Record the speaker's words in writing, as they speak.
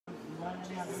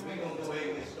We're going to go ahead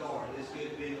and get started. It's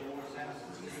good to be in the Lord's house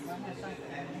this evening. It's good to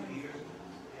have you here.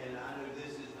 And I know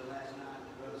this is the last night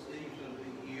that Brother Steve's going to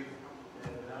be here.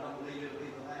 But I don't believe it'll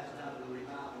be the last time the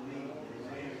revival meeting.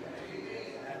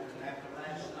 After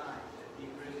last night, he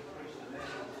really preached the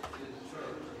message to the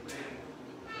church. Amen.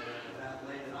 About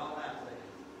laying it all out there.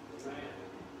 Amen.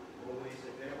 Well, we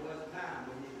said there was a time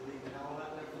we need to leave it all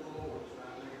out there for the Lord.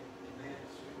 Right there. Amen.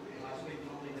 Lots of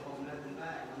people don't need to hold nothing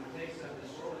back. I'm going to tell you something.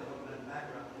 This world ain't holding nothing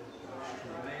back right now.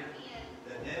 Amen.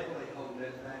 The devil ain't holding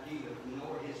nothing back either,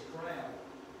 nor his crowd.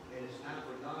 And it's time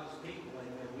for God's people,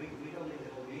 amen. We don't need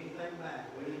to hold anything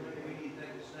back. We need to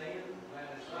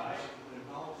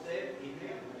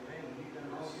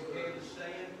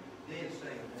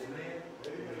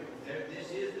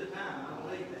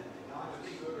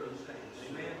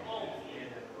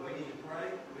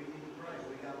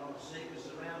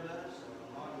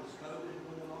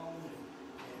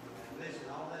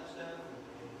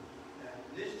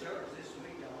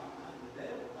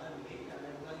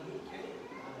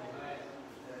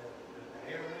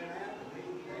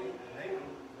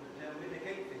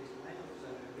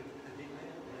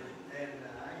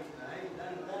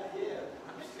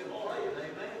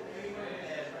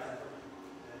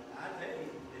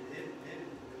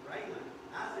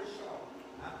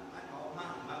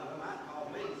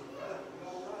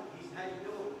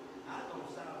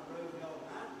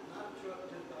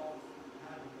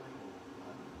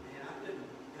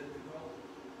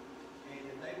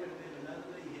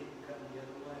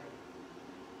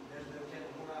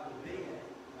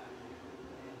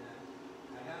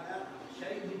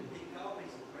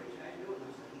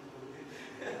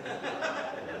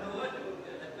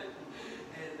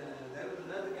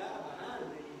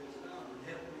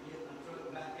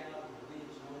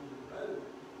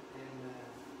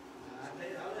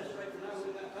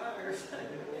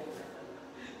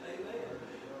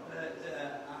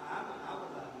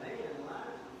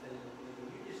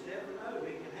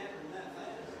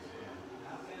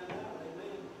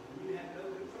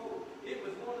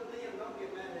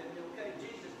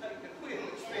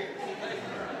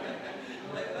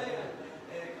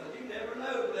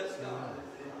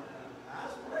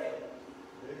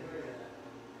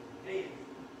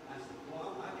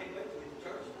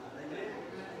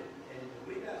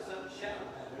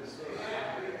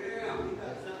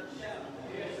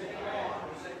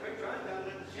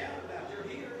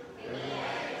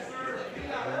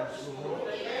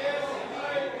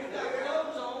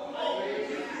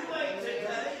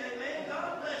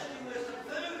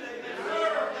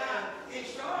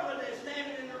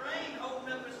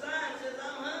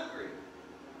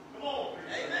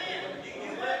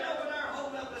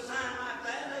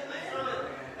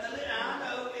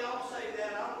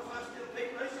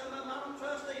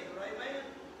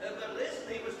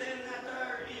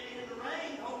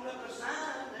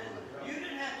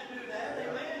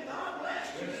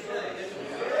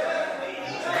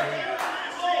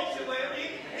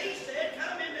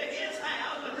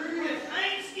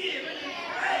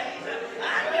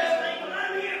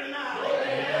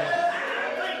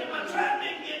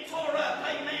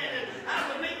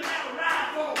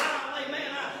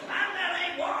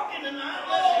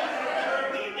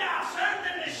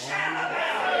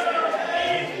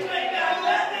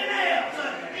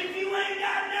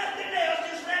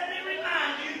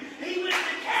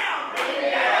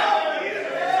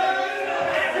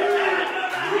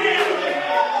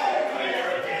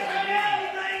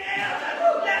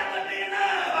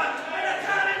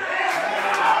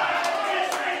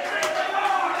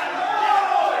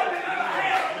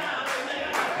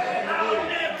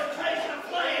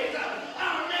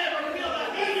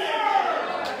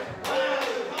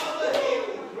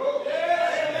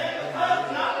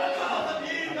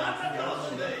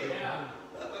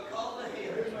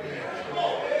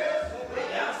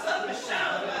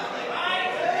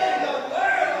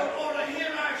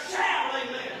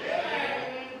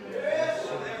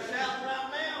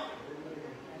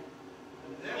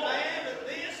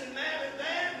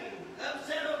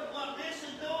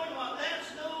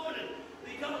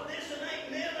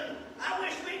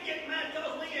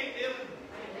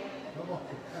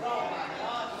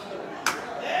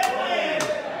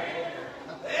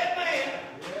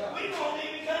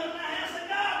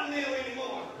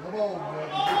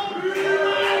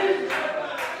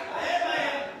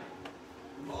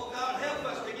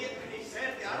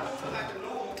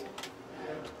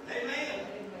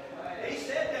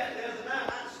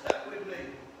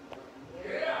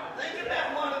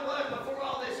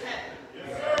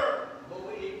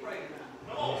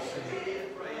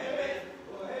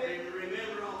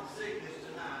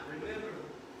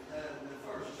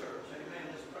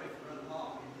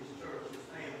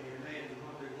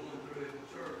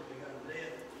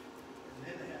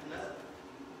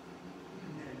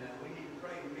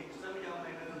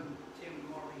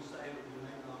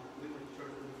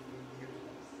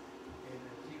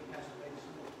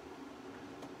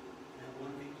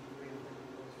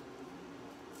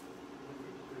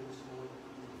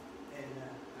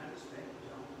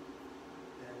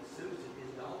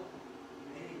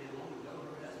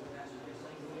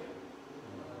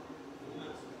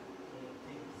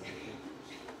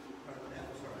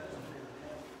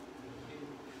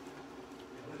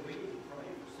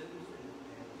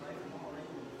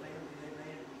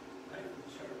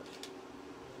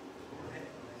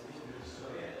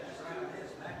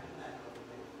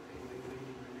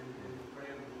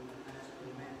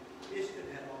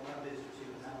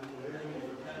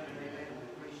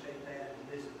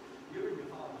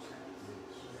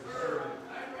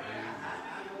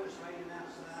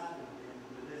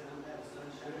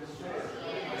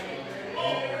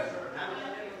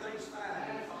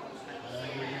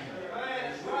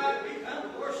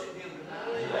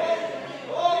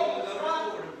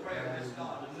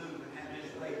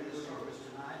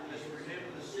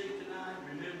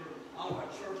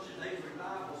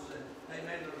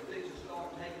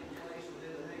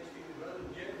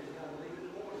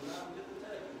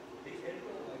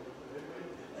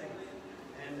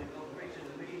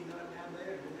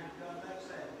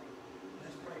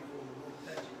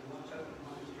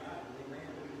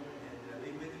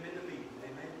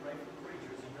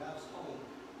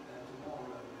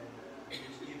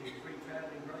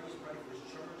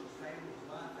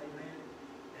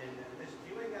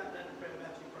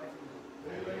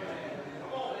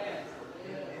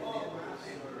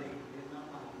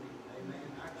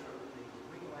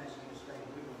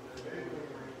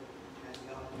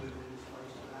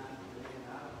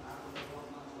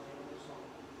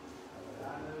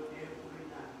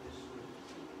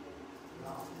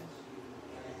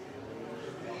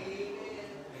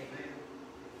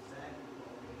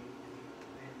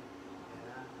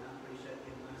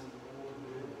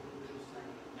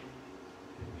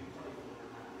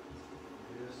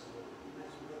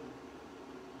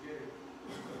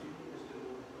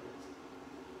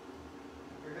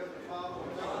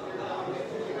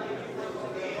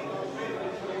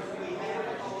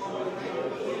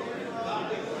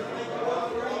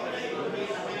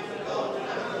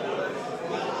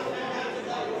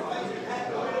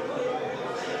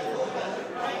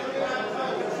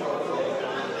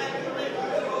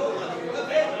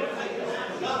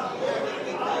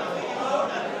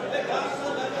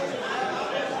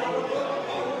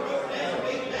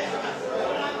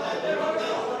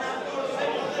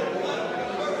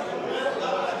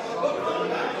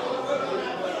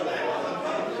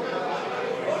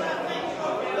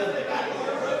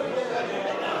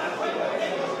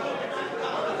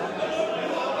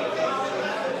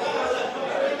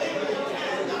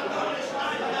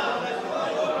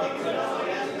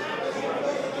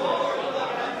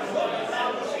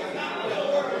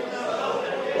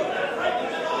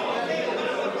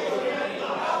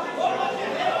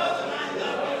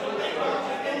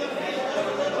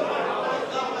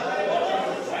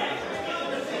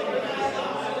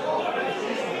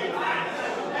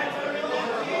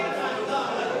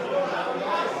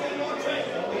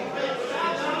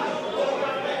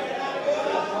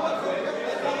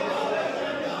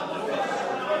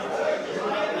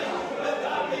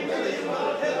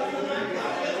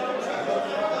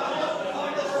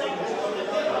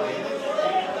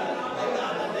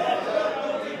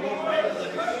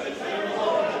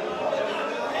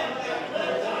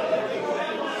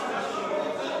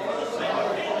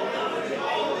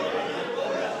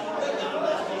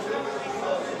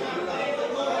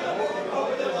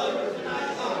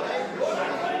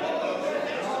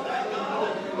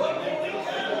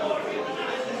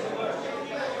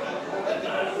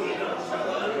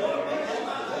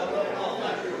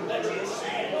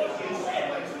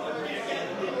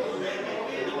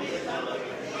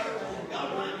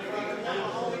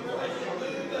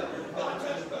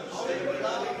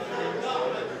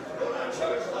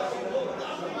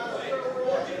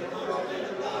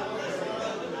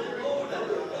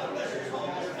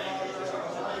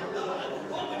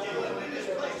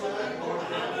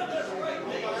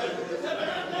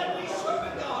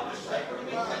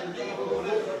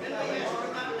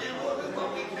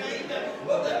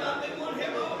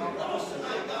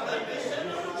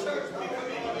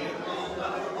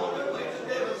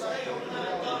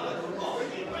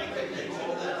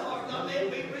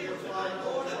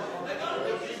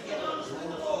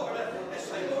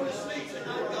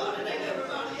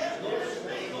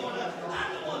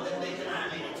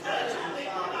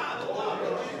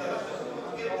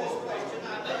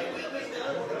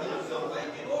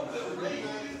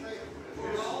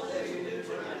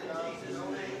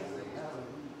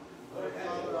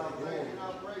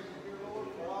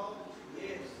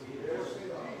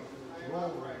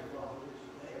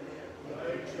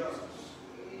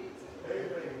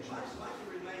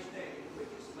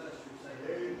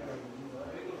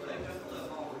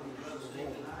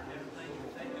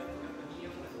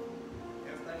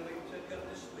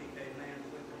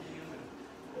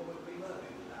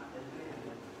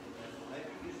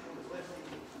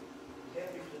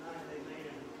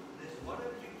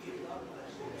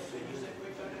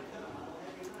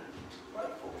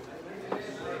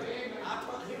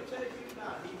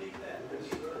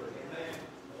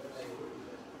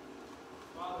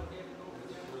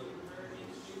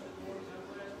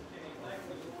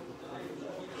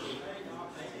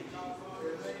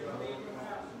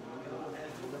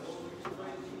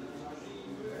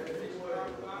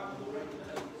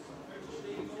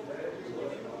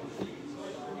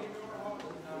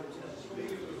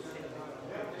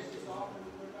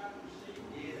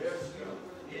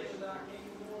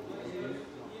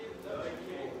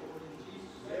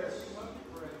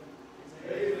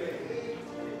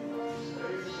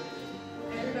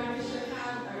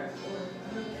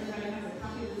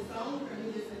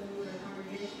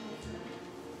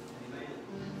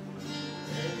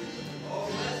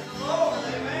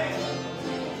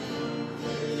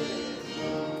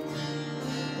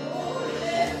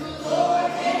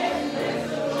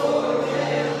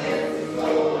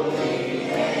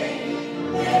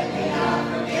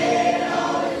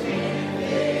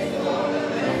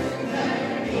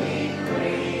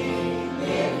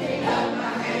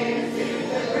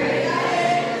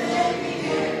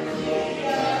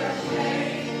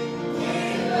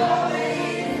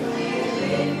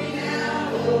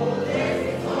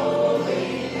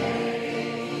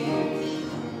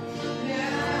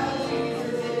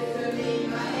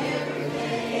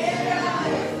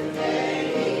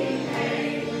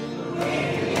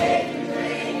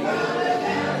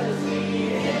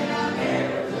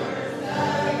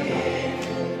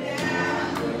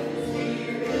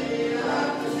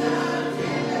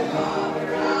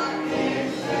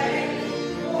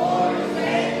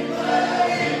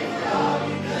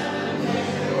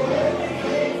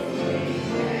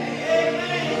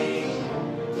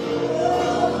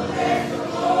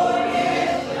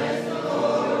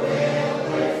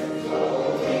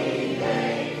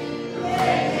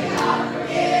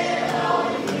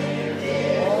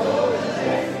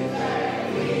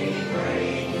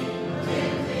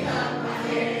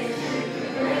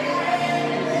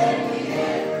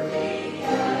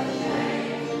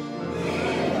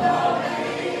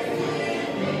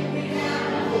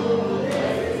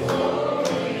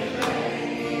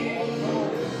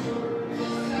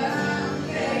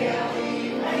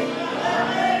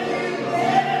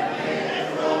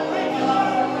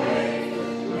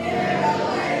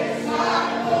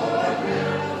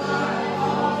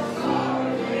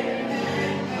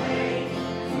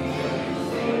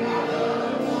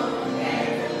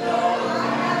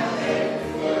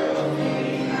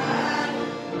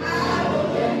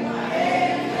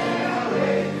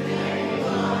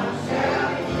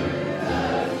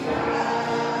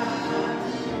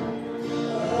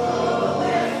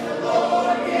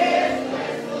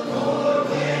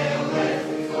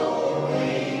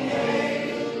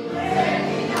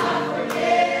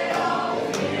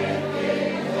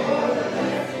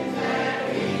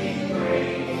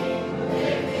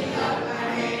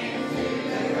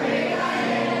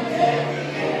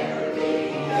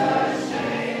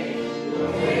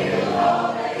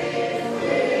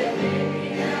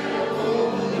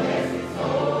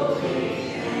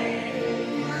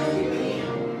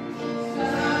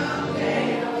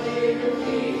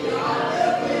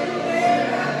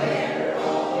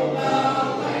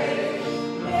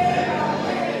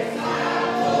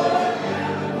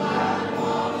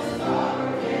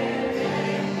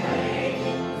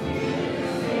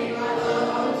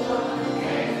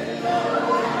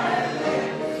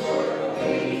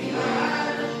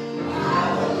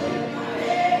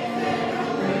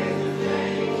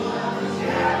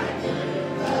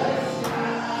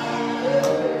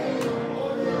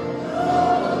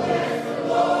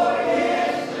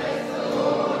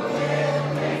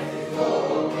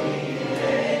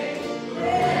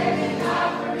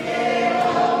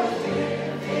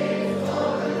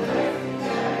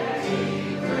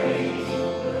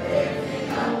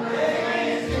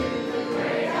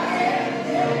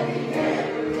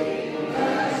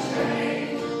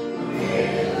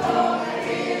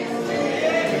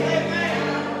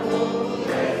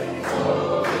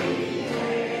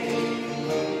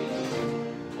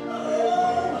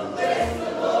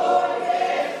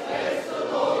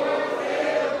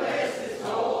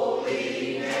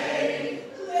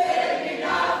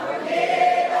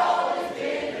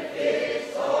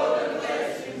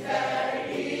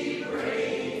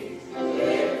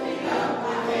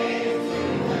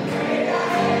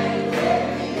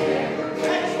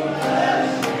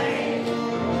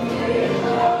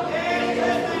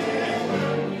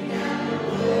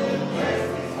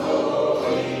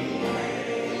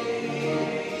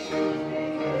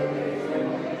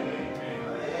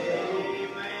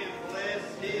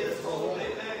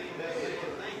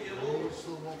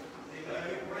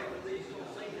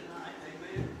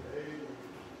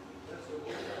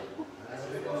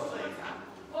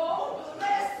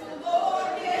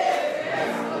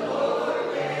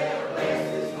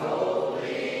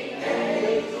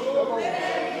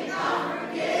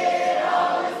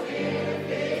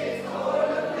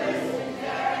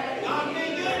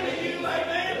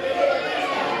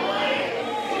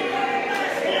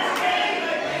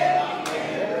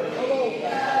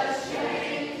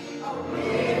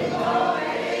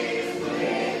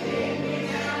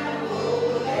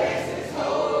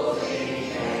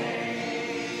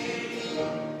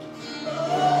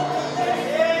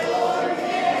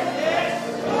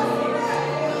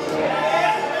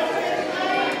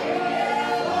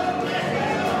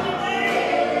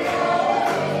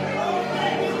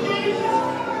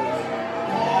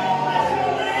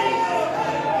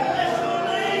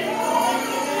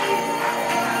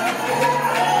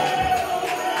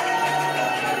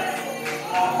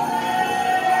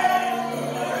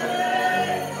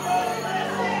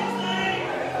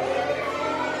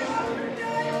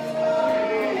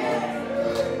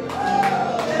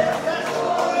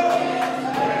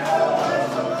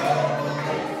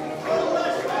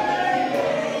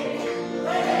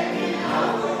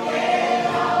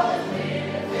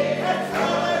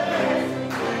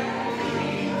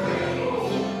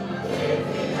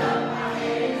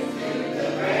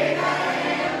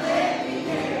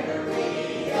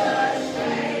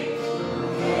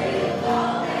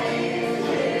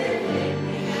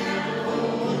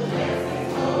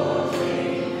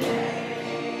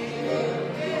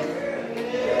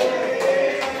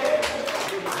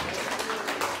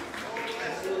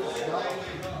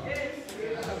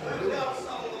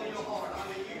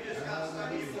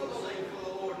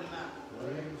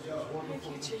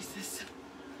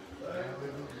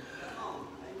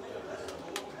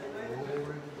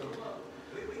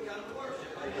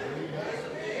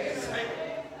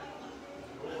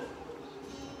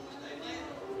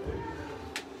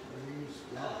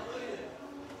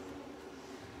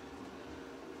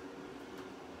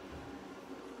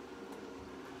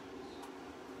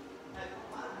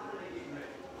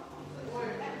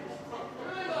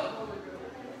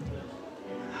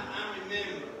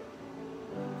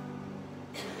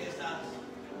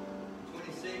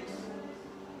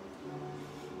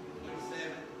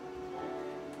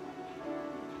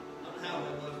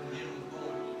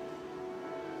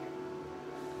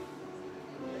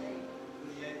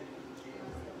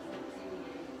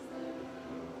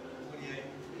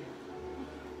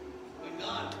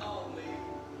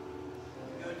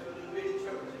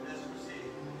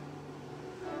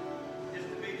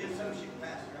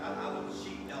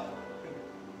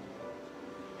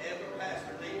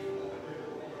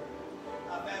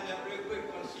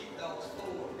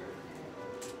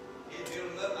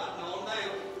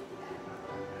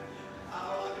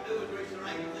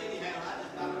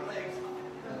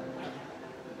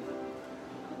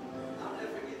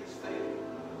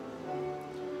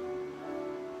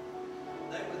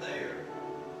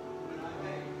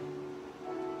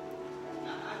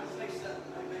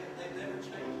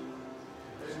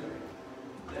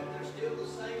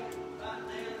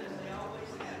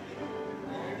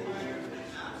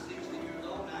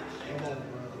make Come on,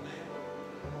 up brother. the man.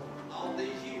 Come on. All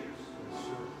these years, Yes,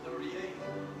 sir. 38,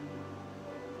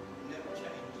 never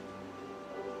changed.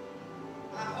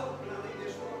 I hope when I leave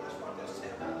this world, that's what they'll say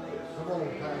about me. Come on,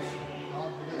 Pastor.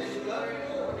 God bless They you. love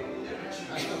the Lord and he never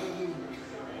changed. Hallelujah.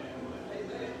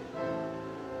 Amen.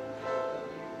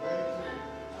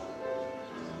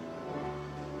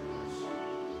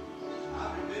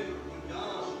 I remember when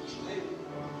John was living.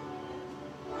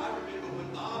 I remember when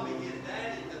Bobby, his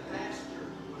daddy, the pastor,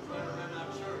 was running around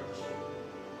our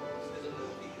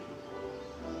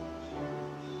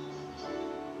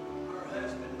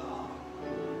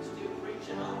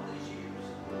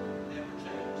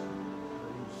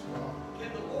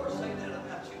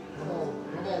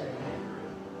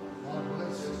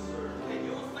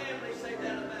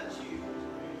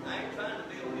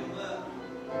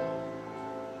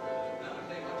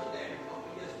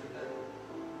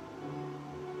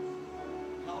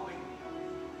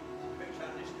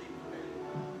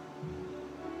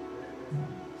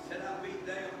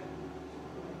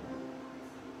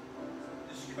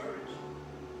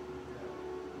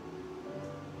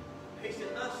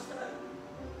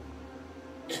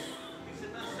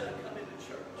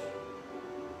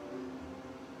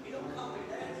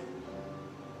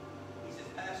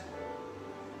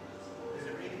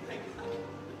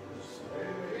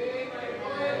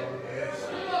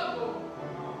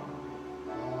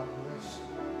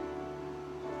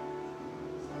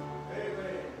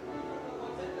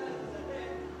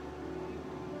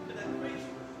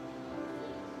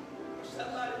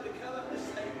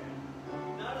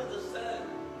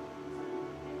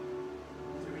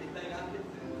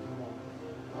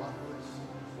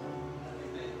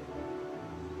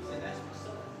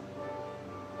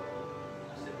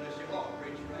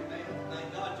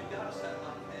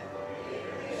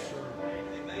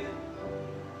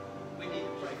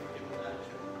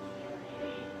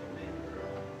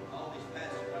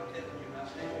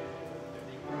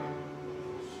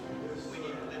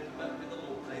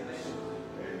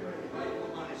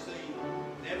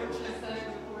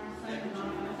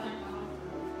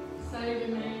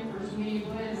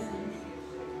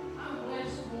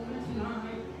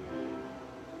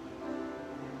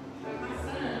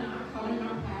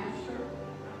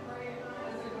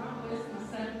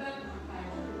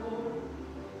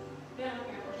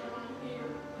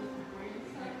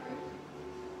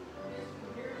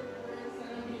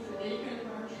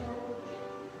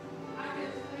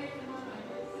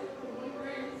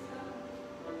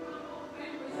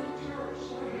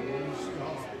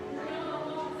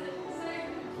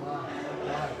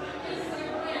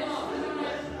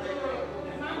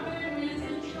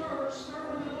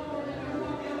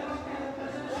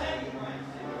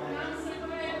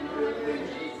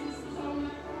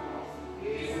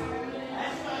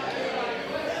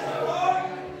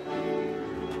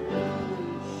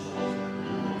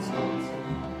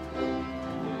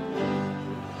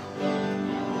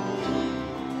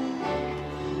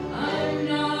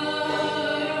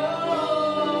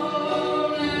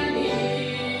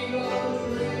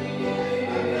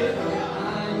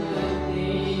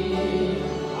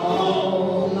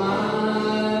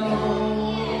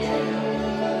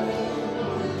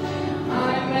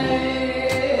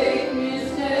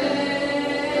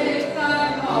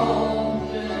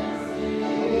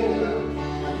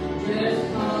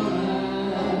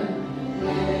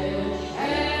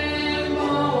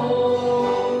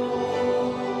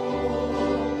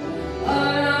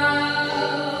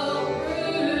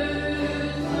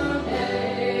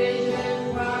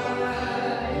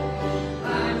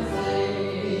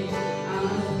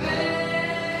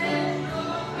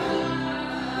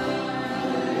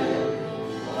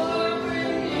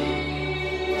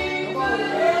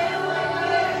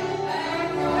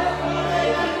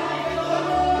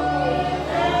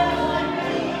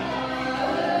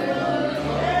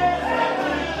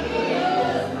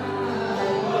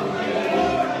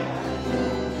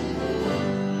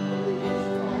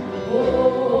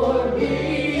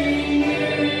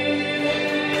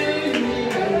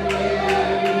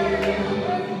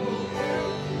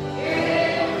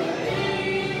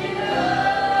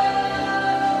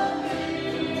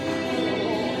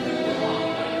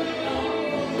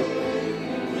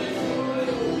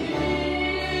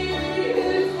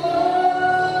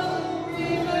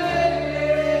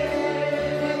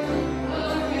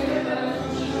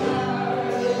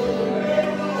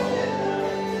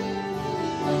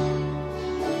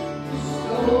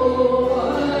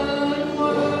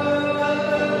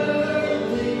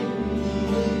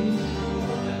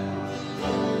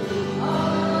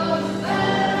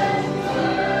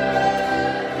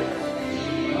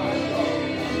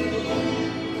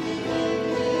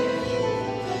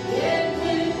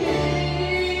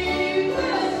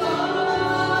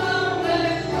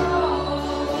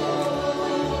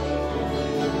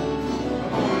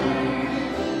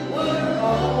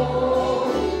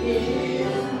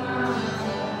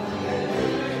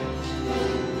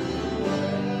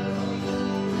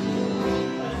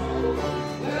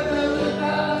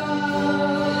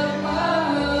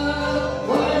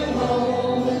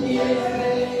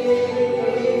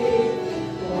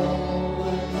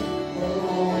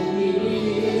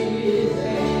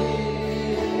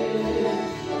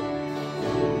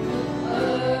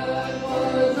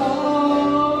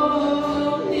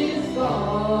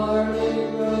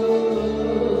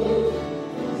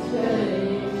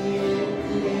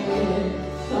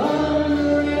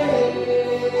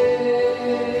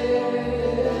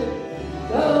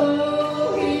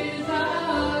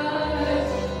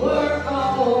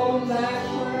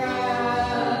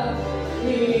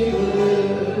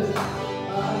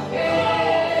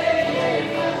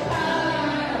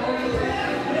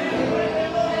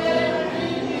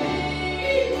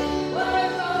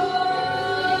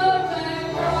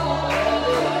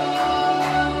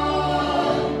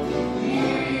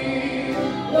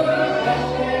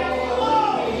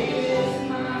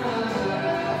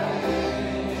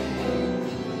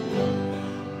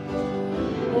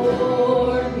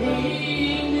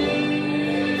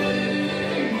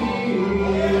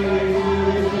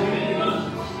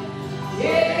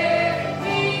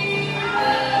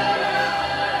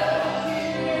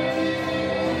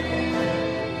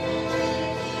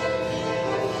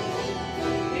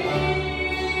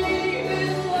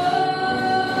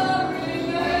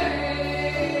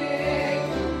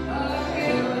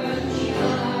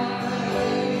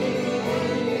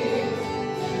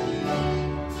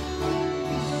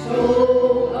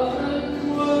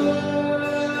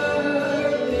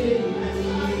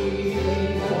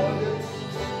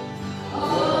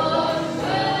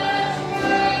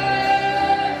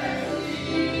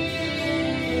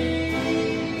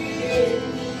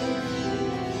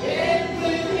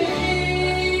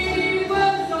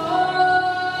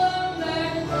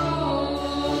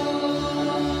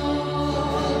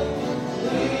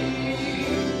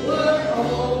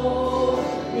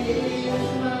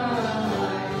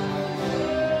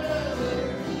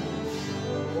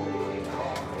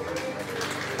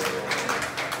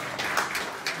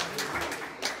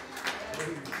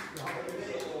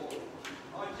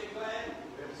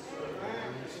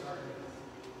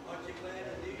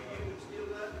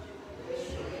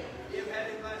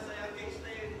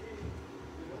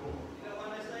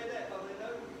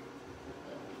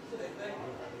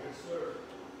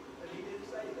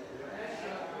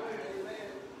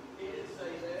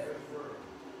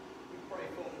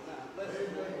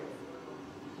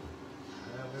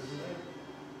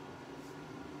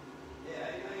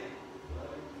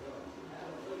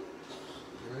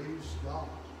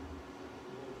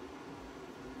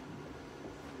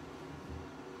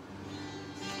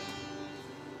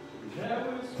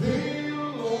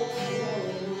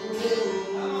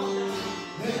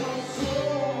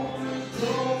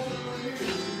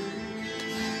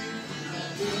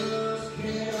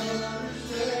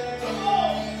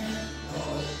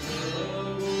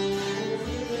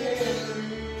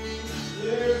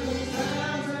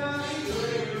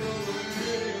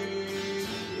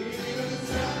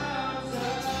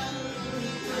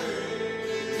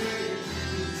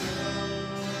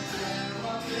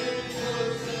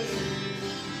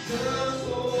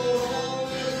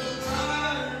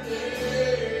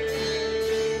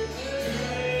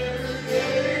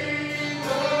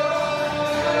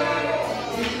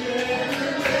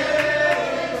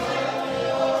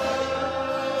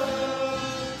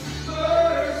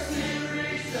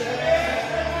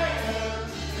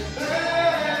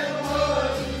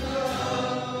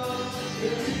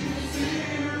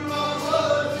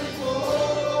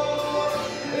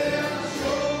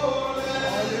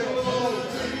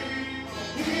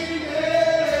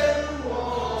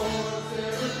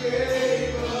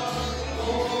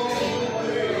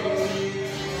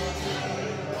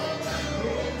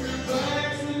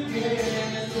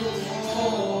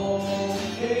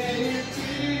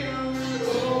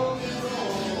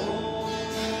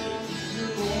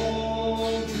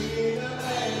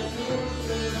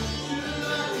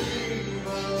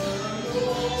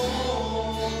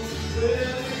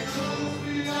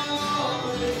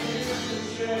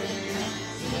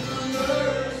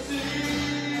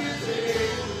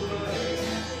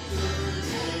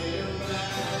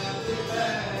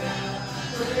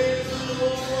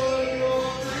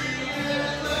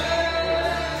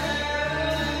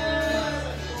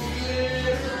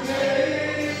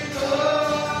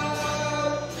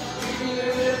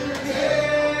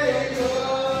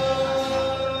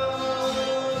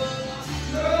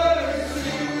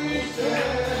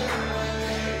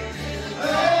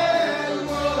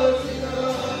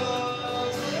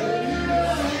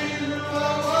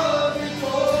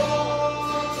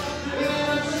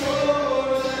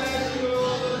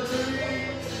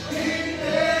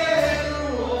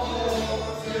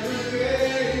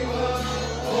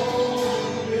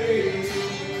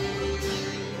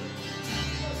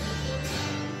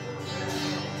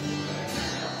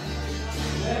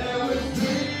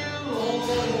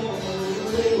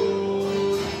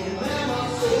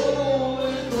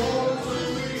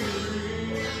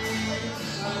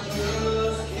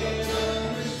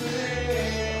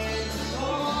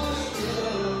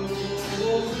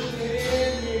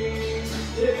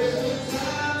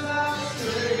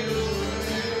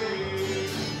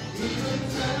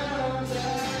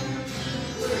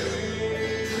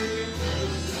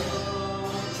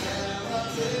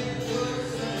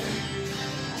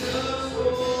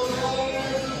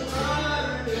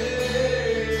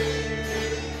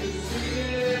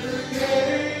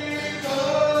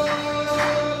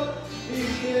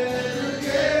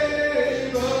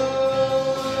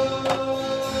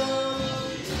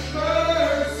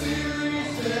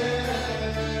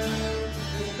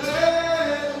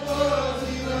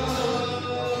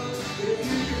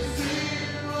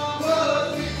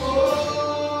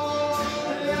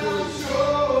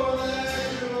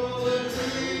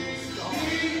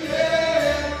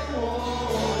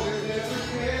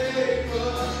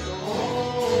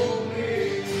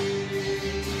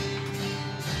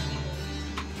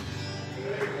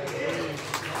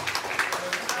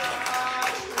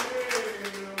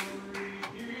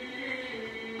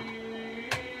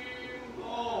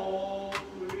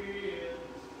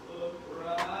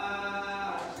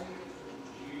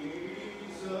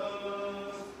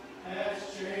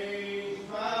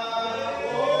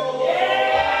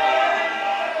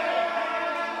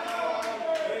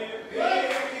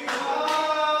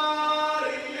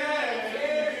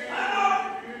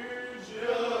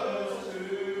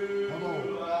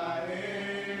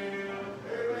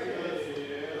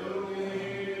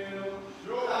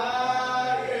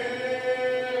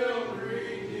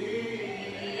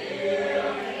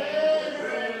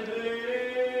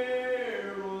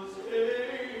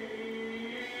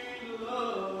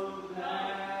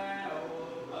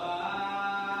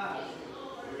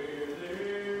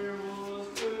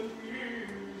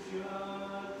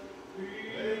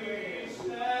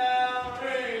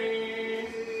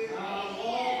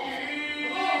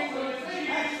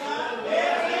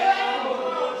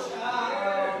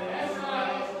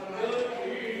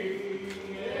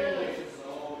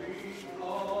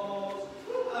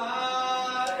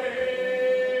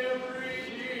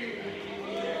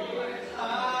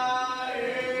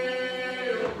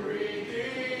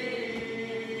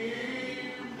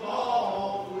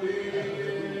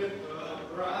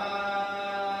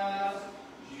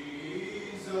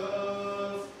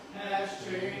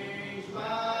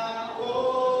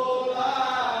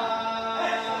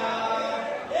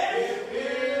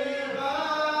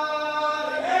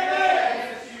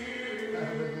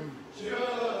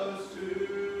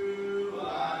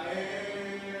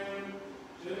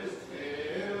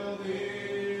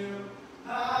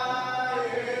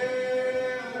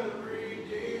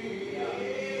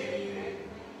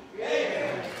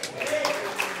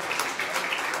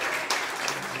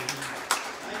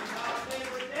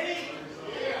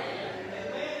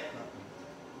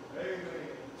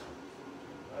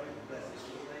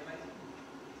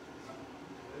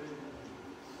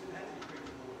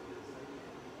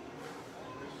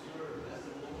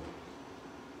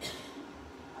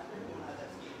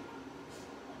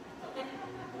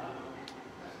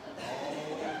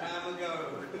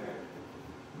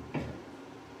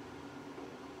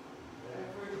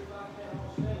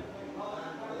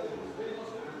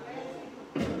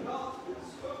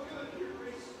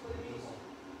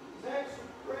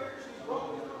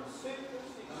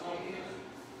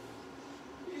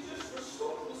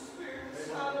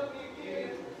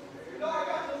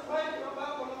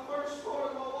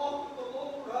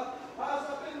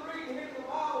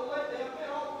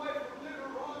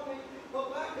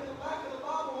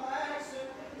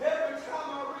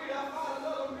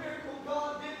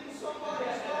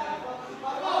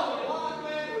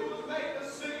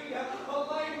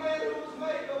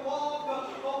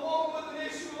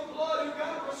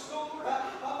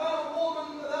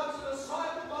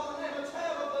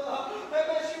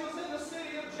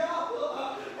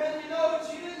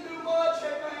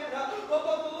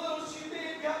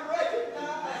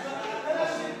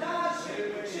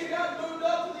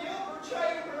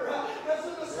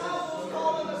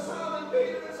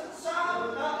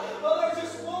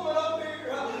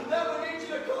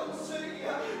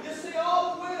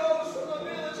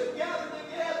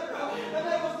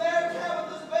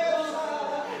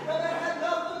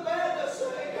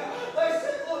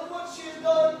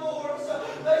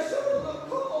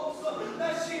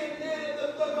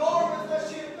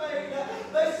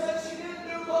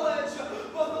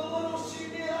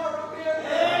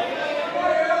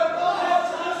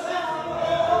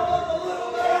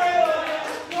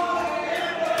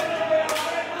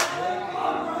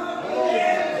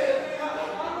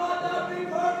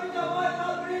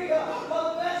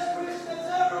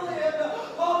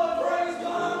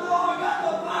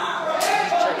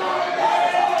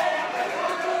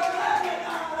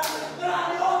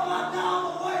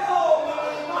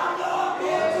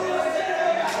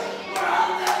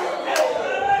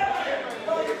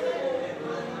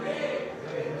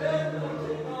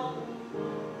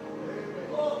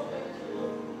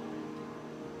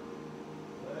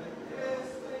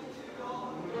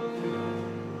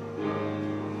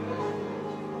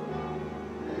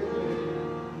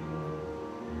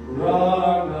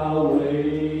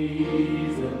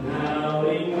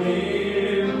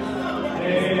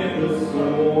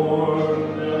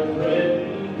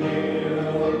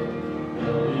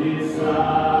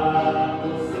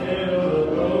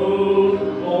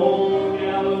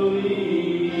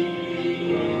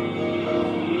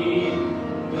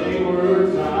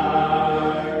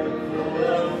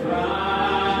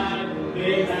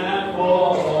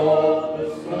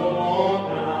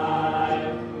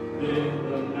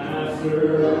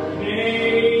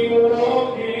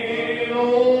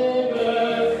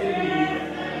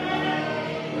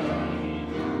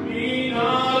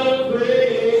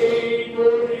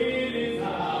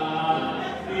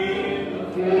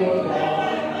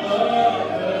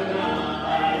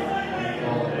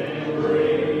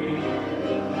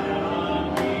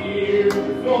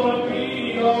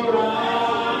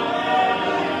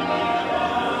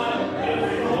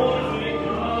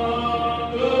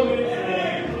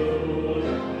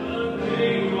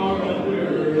Thank you.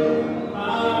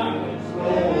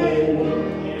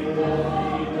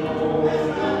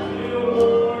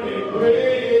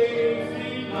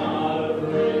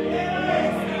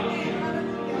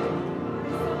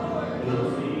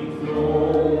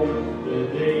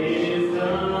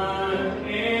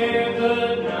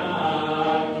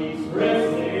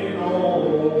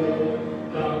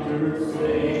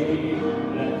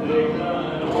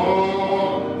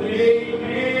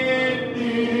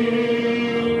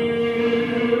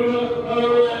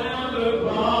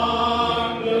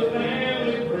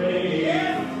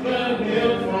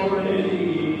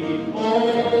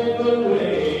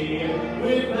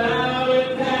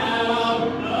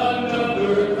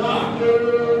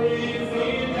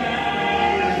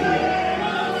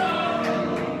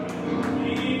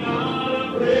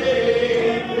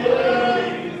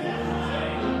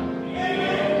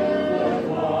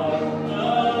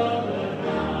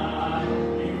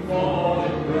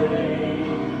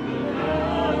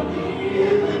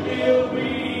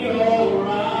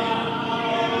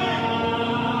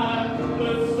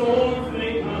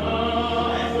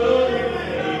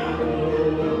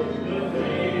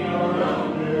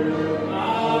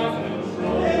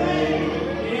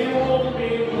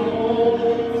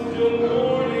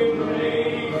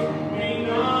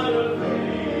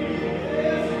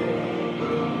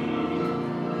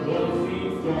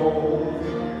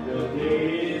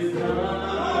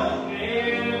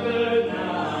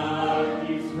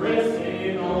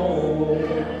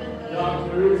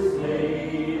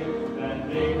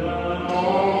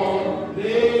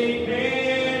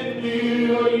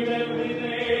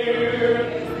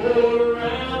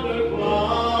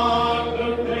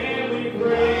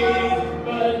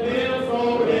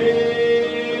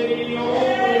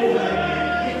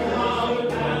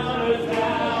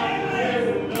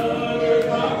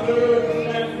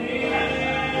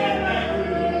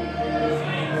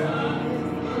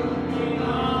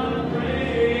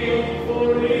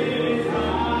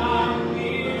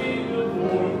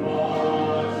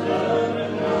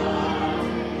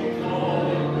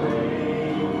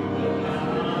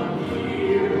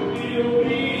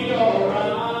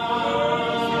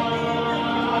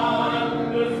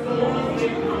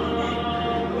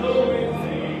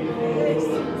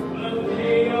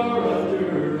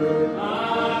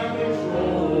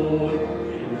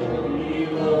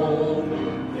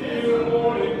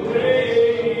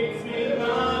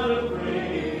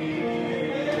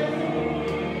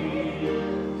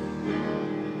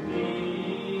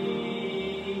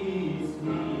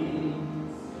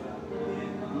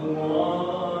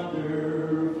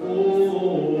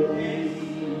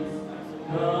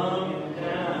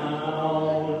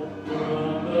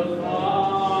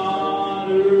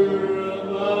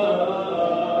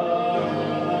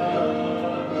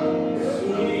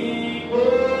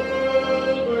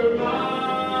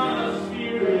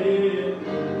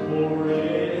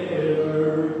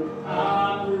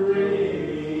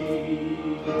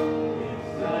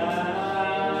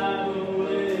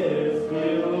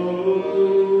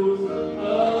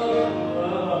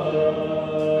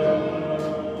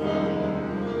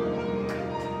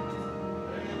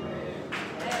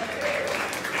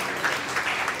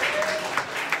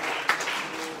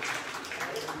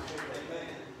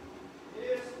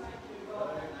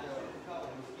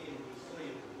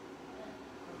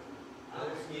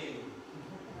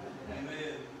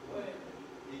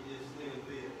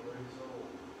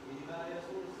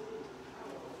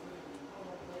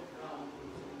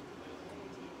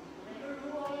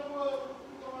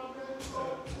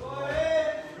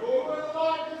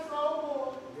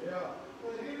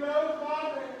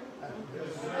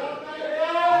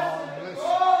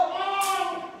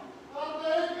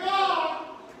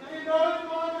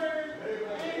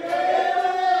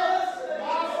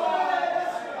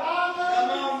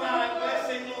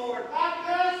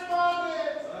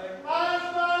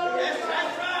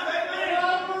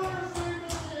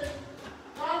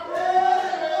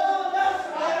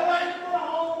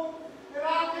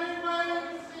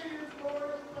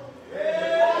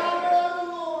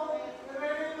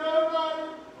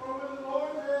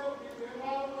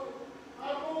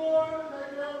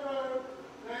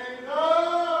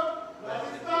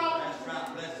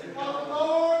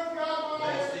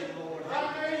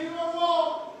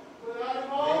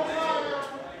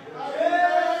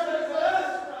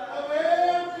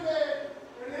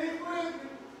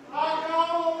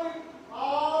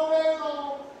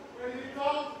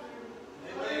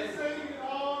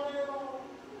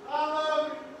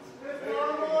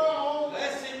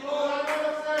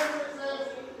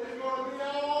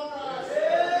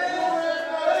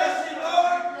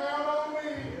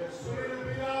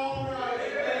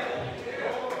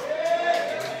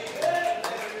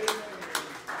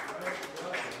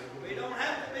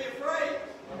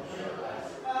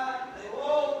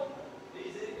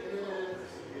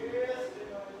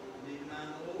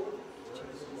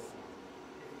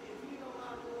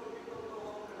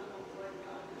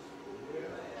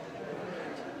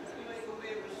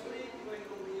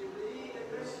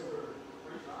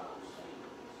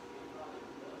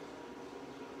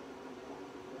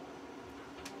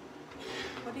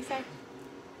 What'd he say?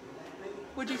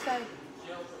 What'd you say?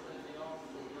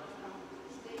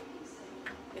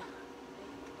 Yeah.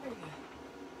 There you go.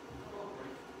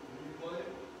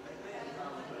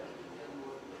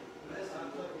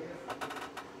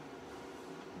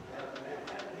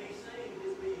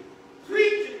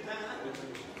 Preaching time.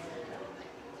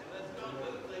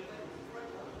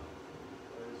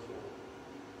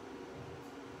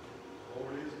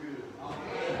 Lord is good.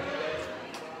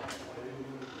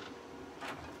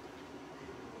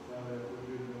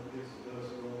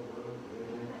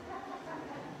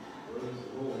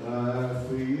 I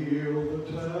feel the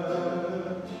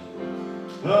touch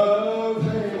of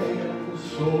hands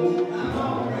so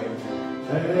kind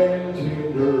and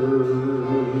tender.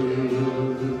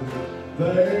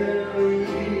 They're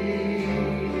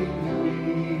leading me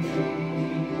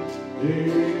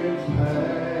in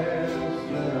paths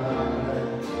that I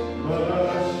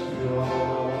must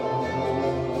trod.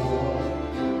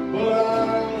 But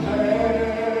I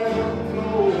have no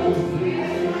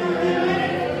fear,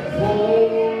 for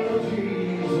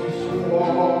Jesus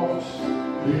walks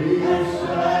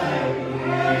beside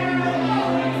me.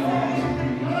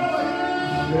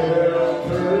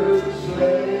 Sheltered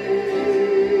safe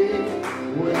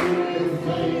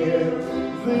within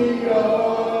the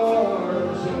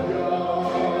arms of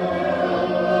God.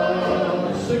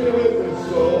 Sing it with me.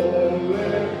 So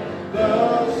let the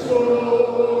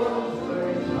storms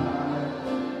rage high,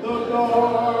 the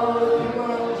dark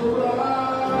clouds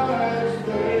rise,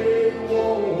 they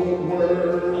won't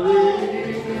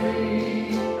worry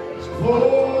me, for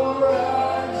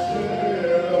I'm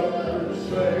sheltered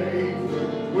safe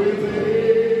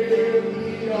within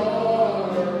the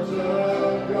arms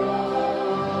of God.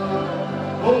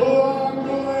 Oh, I'm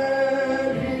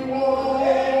glad He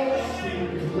walks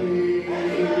with me,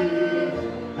 and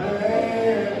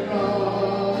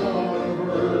none of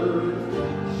earth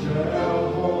shall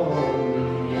harm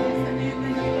me.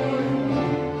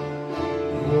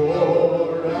 For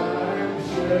I'm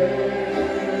sheltered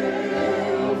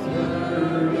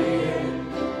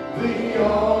in the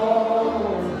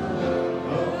arms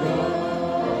of God.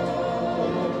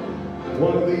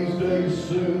 One of these days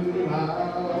soon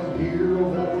I'll hear a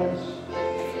voice.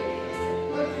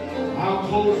 I'll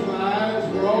close my eyes.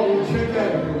 We're all going to check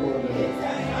out here one day.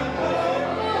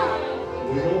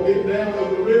 We're going to get down to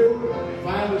the river and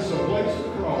find us a place to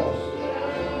cross.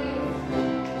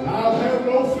 And I'll have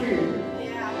no fear.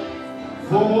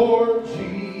 For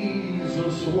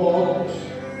Jesus walks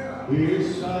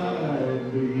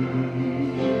beside me,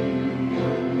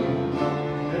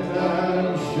 and I'm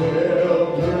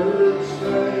sheltered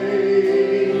safe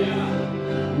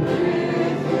within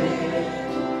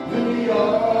the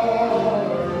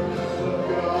arms of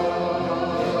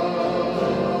God.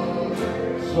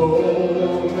 So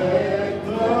let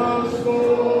the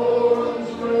storms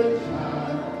rage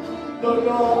high, the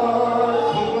dark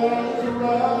clouds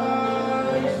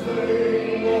rise,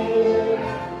 they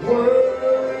won't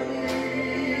worry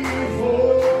me,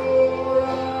 for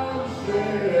I'm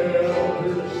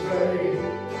sheltered safe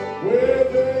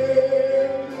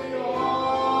within the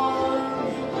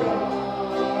arms of God.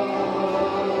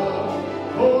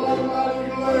 Oh, I'm mighty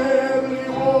glad that He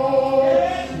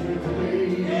walks with me,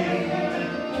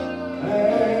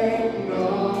 and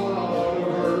none of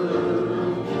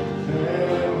earth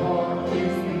can harm me.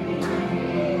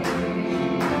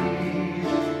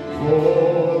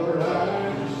 For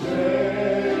I'm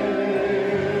sheltered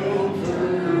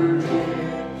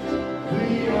in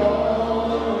the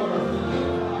arms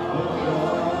of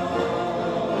God.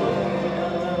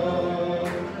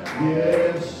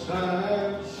 Yes,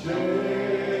 I'm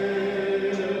sheltered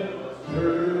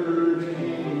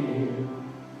in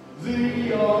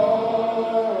the arms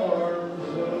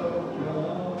of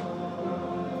God.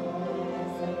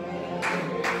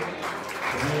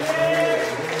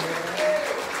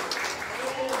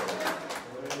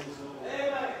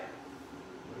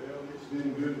 Well, it's been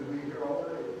good to be here all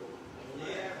day.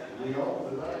 We all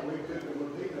tonight, we couldn't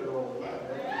repeat it all night.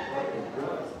 That was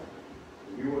good.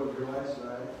 You wasn't here last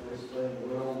night. This thing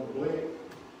went on the blink,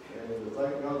 and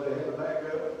thank God they had a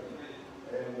backup.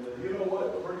 And you know what?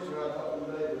 The preacher I talked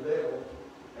today, the devil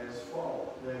has fought.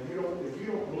 Now, if you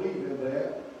don't believe in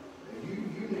that, then you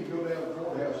need to go down to the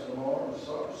courthouse tomorrow and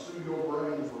start to sue your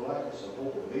brain for lack of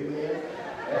support. Amen?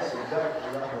 That's exactly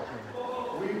right.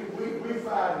 We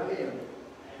fight him.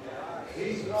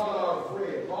 He's not our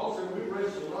friend. Paul said we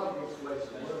wrestle not against flesh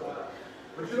and blood.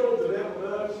 But you know what the devil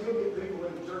does? He'll get people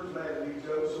in the church mad at each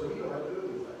other, so he don't have to do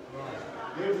anything.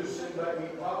 He'll just sit back and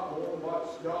eat popcorn and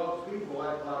watch God's people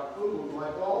act like fools,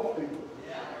 like all people.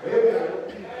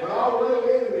 Amen. But our real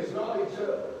enemy is not each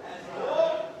other.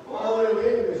 Our real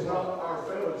enemy not our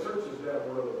fellow churches down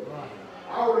the road.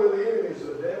 Our real enemy is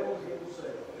the devil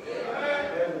himself.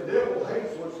 And the devil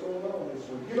hates what's going on this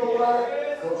week. You know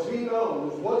why? Because he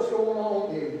knows what's going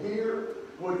on in here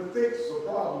would fix the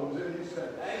problems in his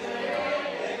country.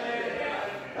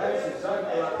 That's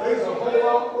exactly right. There's a whole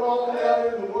lot wrong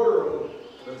out in the world,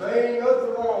 but there ain't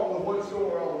nothing wrong with what's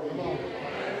going on in here.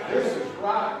 This is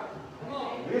right.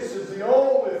 This is the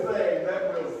only thing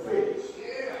that will fix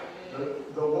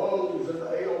the woes and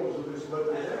the ills of this. But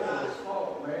the devil is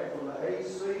fault, man, from the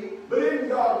AC. But isn't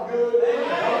God good?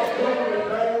 God's cooling it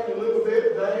down a little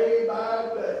bit day by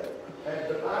day. And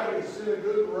tonight He sent a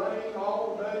good rain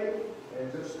all day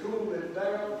and just cooled it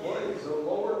down. Praise the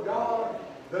Lord God.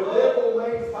 The devil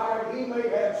may fight. He may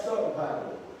have some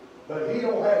power, but he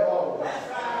don't have all power. That's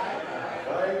right.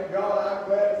 Thank God, I'm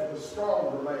glad for the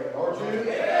stronger man, aren't you? The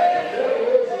devil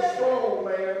is a strong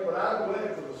man, but I'm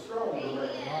glad for the stronger man.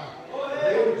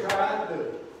 They tried to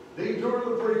detour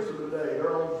the preacher today.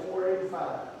 They're on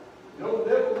 485. You know, the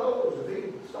devil knows if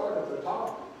he started at the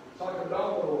top, it's like a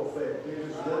domino effect. He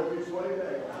just worked its way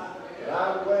down. And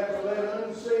I'm glad for that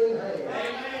unseen hand.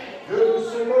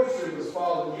 Goodness and mercy was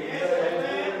following you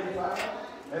today on 485.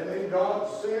 And then God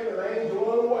sent an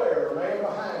angel unaware, a man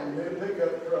behind him in a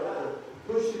pickup truck to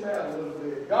push him out a little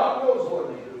bit. God knows what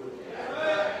He's doing.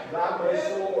 And I bless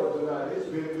the Lord tonight. It's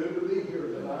been good to be here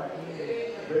tonight.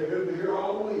 It's been good to be here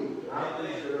all week. I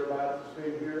appreciate everybody that's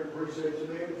been here. Appreciate you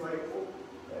being faithful.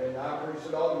 And I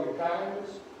appreciate all your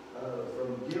kindness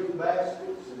from gift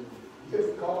baskets and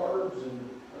gift cards and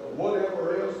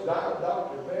whatever else.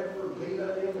 Dr. Pepper,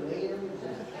 peanut M&Ms,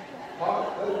 and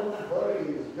popcorn.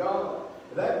 Praise God.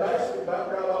 That basket about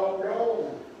got all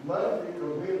gone Monday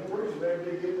because me and the preacher never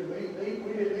did get to meet and eat.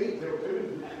 We didn't eat till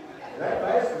Tuesday. That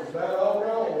basket's about all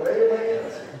gone.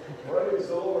 Amen. Praise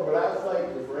the Lord. But I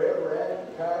thank you for every act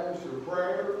of kindness, your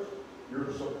prayers,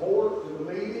 your support to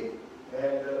the meeting.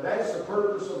 And that's the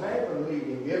purpose of having a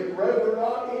meeting. If whether or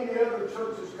not any other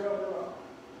churches come or not.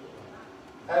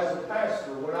 As a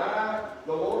pastor, when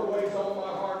the Lord lays on my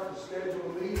heart to schedule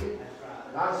a meeting,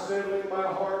 and I settle in my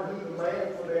heart who the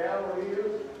man for the hour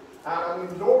is, I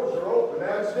mean, doors are open.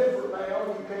 Now, it's different now.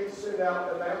 You can't send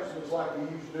out announcements like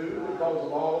you used to because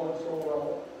of all that's going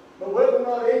on. But whether or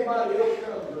not anybody else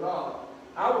comes or not,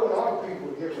 I want our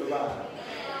people to get revived.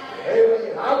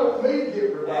 Amen. I want me to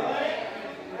get revived.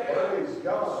 Praise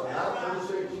God. And I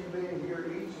appreciate you being here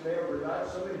each and every night.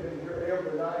 Somebody's been here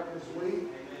every night this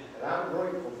week. And I'm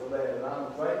grateful for that. And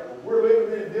I'm thankful. We're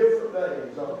living in different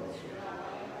days, aren't we?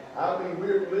 I mean,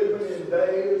 we're living in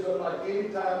days unlike any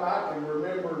time I can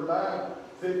remember in my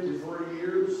 53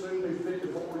 years, soon to be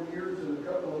 54 years in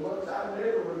a couple of months. I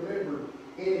never remembered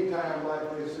any time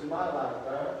like this in my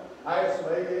lifetime. I asked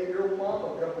my 88-year-old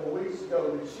mom a couple of weeks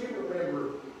ago, did she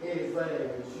remember anything?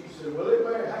 And she said, well, it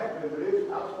may have happened, but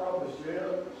I was probably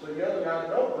so young I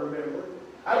don't remember.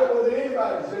 I don't know that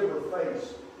anybody's ever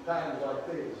faced times like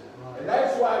this. And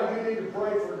that's why you need to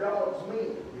pray for God's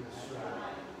men.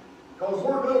 Because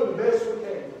we're doing the best we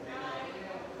can.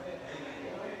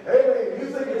 Amen. You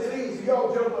think it's easy,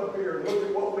 y'all jump up here and look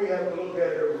at what we have to look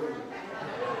at every week.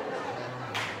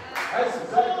 That's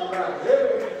exactly right.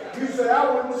 Amen. You say,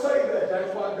 I wouldn't say that.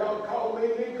 That's why God called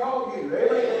me and He called you.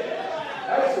 Amen.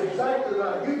 That's exactly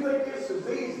right. You think this is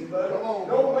easy, but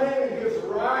no man in his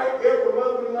right, ever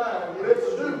loving mind would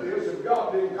ever do this if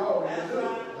God didn't call him to do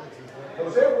it.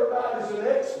 Because everybody's an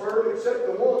expert except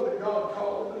the one that God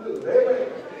called to do it. Amen.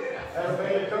 And a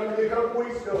man come to me a couple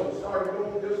weeks ago and started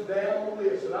going just down on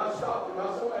this. And I stopped him.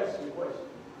 I said, I'll ask you a question.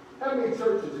 How many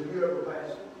churches have you ever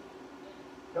pastored?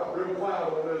 Got real quiet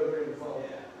on the other end of the phone.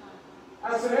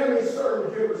 I said, how many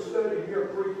sermons you ever studied here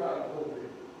preached by the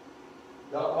pulpit?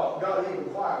 Got even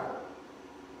quieter.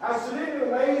 I said, isn't it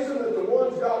amazing that the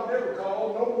ones God never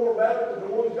called know more about it than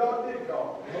the ones God did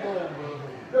call?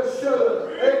 Just shut up.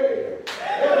 Amen.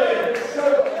 Amen. Just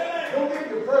shut up. Don't get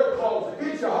your prayer closet.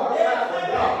 Get your heart out with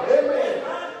God.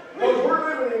 Amen. Because we're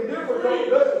living in different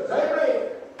days. Amen.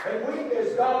 And we,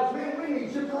 as God's men, we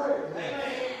need your prayer.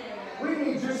 We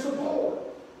need your support.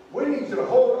 We need you to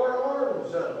hold our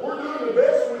arms up. We're doing the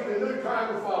best we can do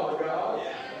trying to follow God.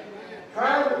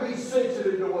 Trying to be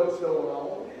sensitive to what's going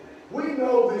on. We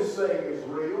know this thing is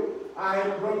real. I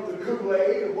haven't drunk the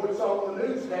Kool-Aid of what's on the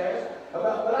newscast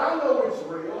about, but I know it's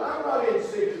real. I'm not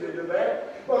insensitive to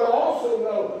that. But I also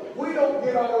know we don't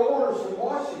get our orders from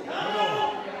Washington.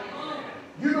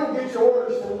 You don't get your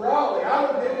orders from Raleigh. I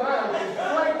don't get mine from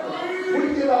Frankfurt.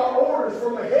 We get our orders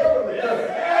from the heavenly country.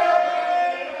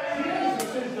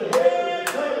 Jesus is the heavenly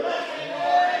country.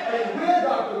 And we've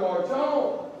got to march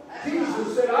on.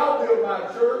 Jesus said, I'll build my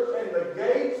church and the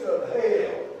gates of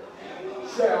hell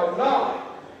shall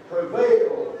not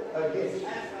prevail against you.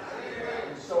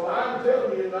 So I'm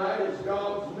telling you tonight, as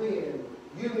God's men,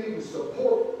 you need to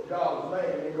support God's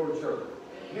man in your church.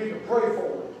 You need to pray for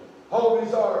him. Hold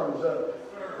his arms up.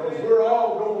 Because we're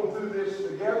all going through this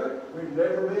together. We've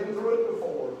never been through it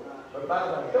before. But by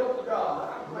the help of God,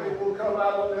 I pray we'll come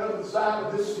out on the other side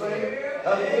of this thing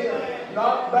again.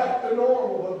 Not back to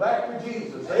normal, but back to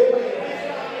Jesus.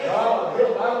 Amen. God,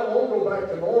 help. I don't want to go back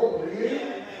to normal, do you?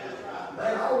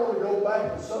 Man, I want to go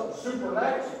back to something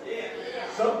supernatural.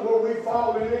 Something where we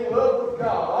fall in love with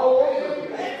God all over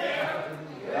again.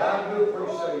 I do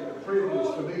appreciate the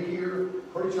privilege to be here.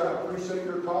 Preacher, I appreciate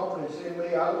your confidence in me.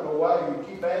 I don't know why you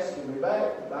keep asking me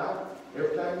back.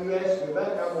 Every time you ask me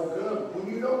back, I'm going to come. When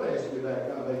you don't ask me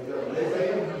back, I may come.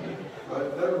 Amen.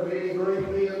 But there are many great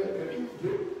men that can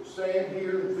stand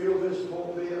here and fill this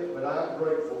pulpit, but I'm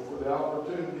grateful for the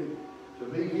opportunity to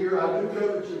be here. I do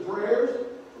covet your prayers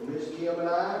for Miss Kim and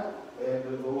I,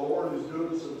 and the Lord is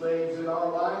doing some things in our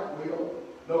life. We don't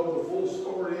know the full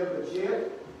story of it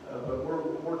yet, but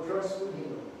we're trusting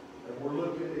Him, and we're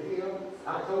looking to Him.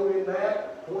 I told Him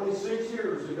that 26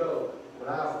 years ago when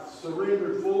I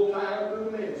surrendered full time to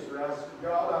the ministry. I said,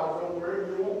 God, I'll go wherever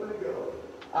you want me to go.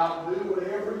 I'll do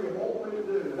whatever you want me to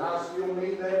do. And I still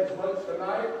mean that as much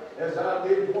tonight as I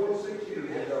did 26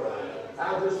 years ago.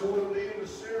 I just want to be in the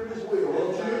steer of His will,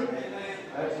 don't you?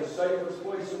 That's the safest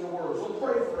place in the world. So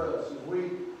pray for us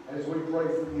as we pray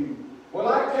for you. Well,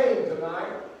 I came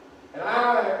tonight, and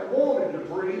I wanted to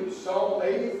preach Psalm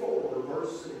 84,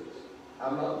 verse 6.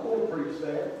 I'm not going to preach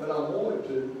that, but I wanted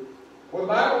to. Well, the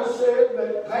Bible said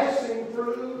that passing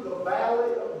through the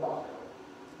valley of Baca,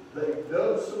 they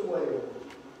dug some wells,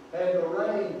 and the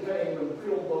rain came and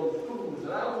filled those pools.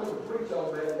 And I want to preach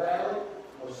on that valley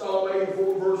of Psalm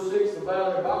 84, verse 6, the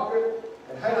valley of Baca.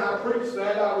 And had I preached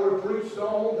that, I would have preached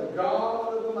on the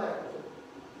God of the mountain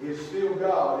is still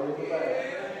God in the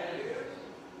valley.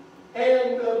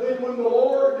 And then when the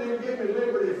Lord didn't give me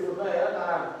liberty for that,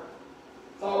 I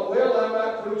thought, well, I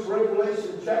might preach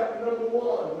Revelation chapter number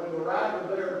 1, when the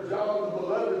writer there, John the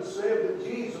Beloved, said that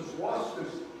Jesus washed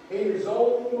us in His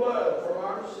own blood from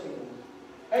our sins,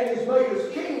 and He's made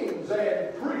us kings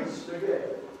and priests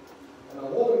together. And I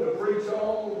wanted to preach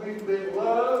on, we've been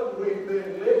loved, we've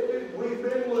been lifted, we've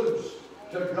been loosed.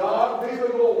 To God be the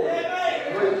glory.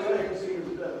 Great things He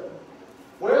has done.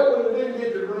 Well, when I didn't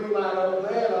get the green light on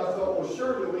that, I thought, well,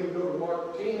 surely we can go to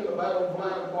Mark 10 about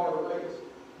blind Bartimaeus.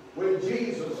 When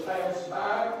Jesus passed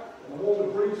by, and I want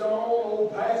to preach on,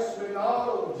 oh, pass me not,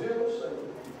 oh, gentle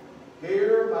Savior.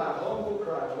 Hear my humble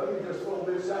cry. Let me just throw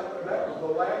this out there. That was the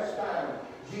last time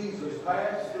Jesus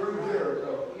passed through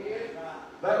Jericho.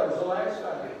 That was the last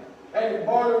time. And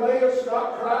Bartimaeus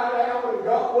got cried out and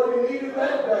got what he needed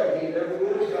that day. He never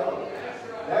would have got it.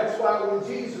 That's why when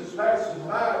Jesus passes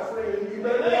by, friend, you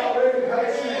better not let him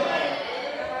pass you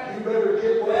by. You better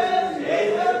get what you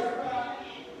need.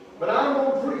 But I'm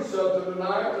going to preach something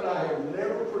tonight that I have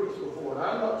never preached before. And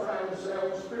I'm not trying to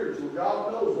sound spiritual.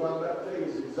 God knows what I'm about to tell you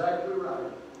is exactly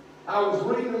right. I was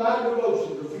reading my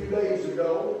devotions a few days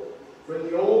ago from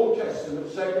the Old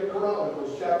Testament, 2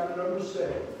 Chronicles, chapter number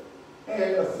 7.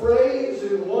 And a phrase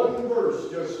in one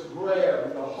verse just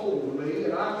grabbed a hold of me,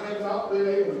 and I have not been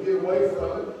able to get away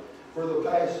from it for the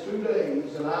past 2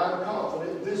 days. And I'm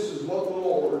confident this is what the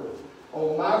Lord,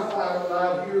 on my final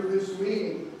night here of this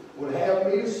meeting, would have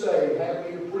me to say, have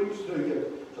me to preach to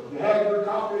you. So if you have your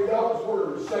copy of God's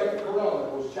Word, 2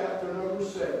 Chronicles, chapter number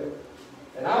 7.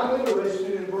 And I'm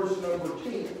interested in verse number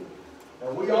 10.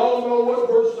 And we all know what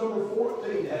verse number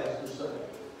 14 has to say.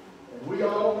 And we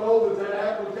all know that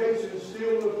application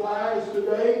still applies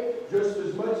today just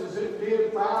as much as it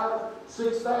did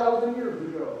 5,000-6,000 years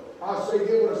ago. I say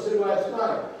again what I said last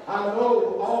night. I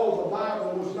know all the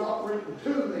Bible was not written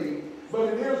to me,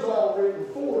 but it is all written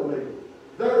for me.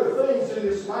 There are things in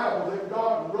this Bible that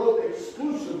God wrote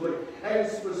exclusively and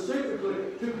specifically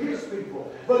to His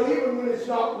people. But even when it's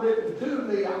not written to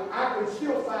me, I can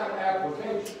still find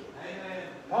application. Amen.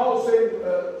 Paul said in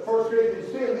 1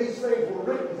 Corinthians 10, these things were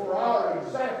written for our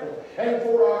example and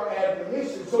for our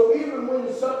admonition. So even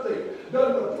when something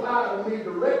doesn't apply to me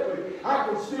directly, I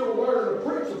can still learn a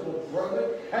principle from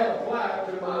it and apply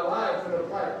it to my life in a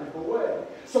practical way.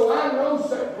 So I know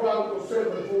 2 Chronicles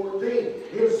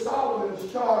 7:14 is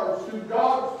Solomon's charge to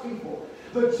God's people,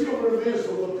 the children of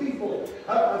Israel, the people,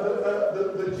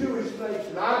 the Jewish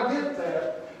nation. I get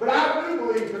that. But I do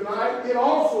believe tonight it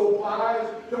also applies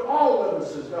to all of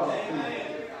us as God's people.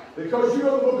 Because you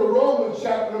know the book of Romans,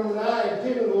 chapter number 9,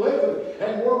 10, and 11,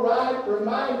 and we're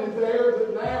reminded there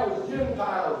that now as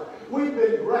Gentiles, we've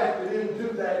been grafted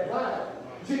into that vine.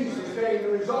 Jesus came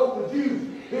to His own, the Jews.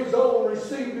 his own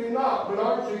received him not. But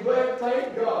aren't you glad,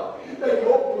 thank God, that he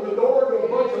opened the door to a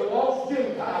bunch of lost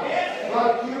Gentiles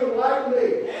like you and like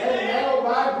me. And now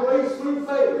by grace through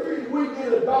faith, we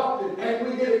get adopted and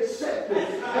we get accepted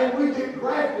and we get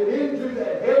grafted into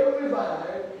that heavenly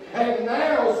vine. And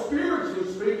now,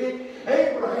 spiritually speaking,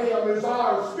 Abraham is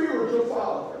our spiritual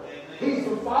father. He's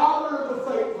the father of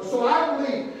the faithful. So I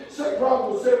believe 2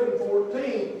 Chronicles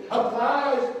 7:14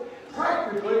 applies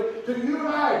practically to you and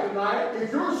I tonight.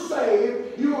 If you're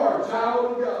saved, you are a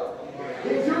child of God.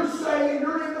 If you're saved,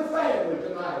 you're in the family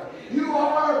tonight. You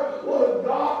are one of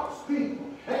God's people.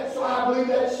 And so I believe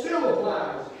that still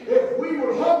applies. If we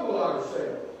would humble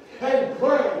ourselves and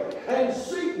pray and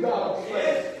seek God's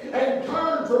face and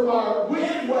turn from our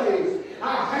wicked ways,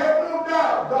 I have no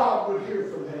doubt God would hear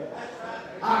from heaven.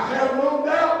 I have no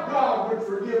doubt God would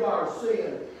forgive our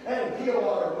sin and heal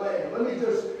our land. Let me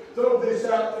just throw this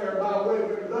out there by way of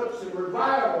introduction.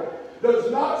 Revival does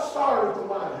not start at the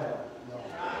White House.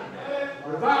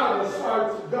 Revival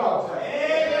starts at God's house.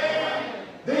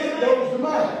 Then it goes to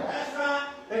my house.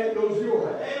 And it goes to your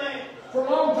house. For a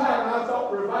long time I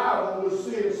thought revival was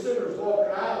seeing sinners walk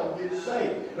an aisle and get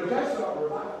saved. But that's not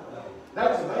revival.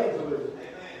 That's evangelism.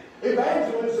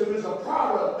 Evangelism is a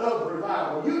product of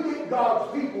revival. You get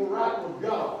God's people right with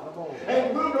God.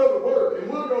 And we'll go to work, and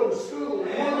we'll go to school,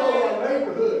 and we'll go to our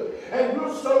neighborhood, and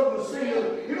we'll sow the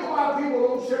seed. You know why people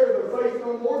don't share their faith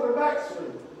no more? They're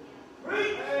backsliding.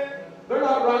 They're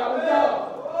not right with God.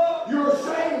 You're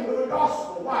ashamed of the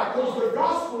gospel. Why? Because the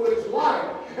gospel is light,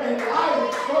 and light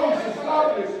exposes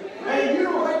darkness. And you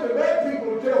don't have to beg people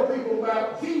to tell people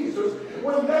about Jesus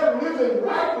when they're living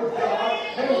right with God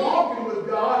and walking with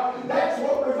God. That's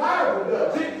what revival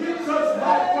does. It gets us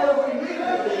back where we need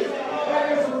to be.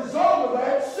 And as a result of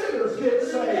that, sinners get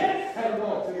saved and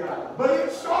walk the aisle. But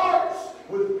it starts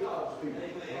with God's people.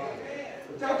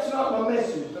 But that's not my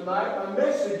message tonight. My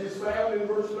message is found in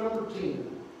verse number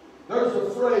 10. There's a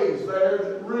phrase there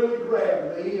that really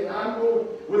grabbed me, and I'm going,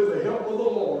 with the help of the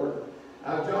Lord,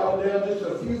 I've jotted down just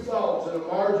a few thoughts in the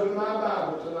margin of my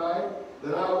Bible tonight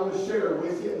that I want to share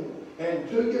with you and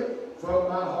to you from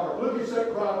my heart. Look at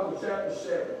 2 Chronicles chapter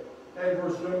 7 and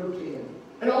verse number 10.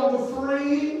 And on the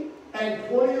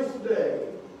 23rd day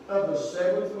of the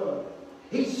 7th month,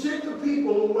 he sent the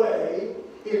people away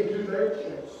into their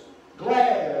tents,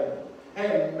 glad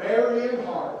and merry in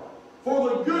heart, for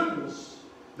the goodness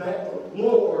that the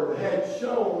Lord had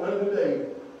shown unto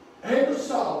David and to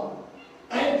Solomon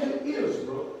and to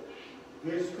Israel,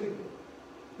 his people.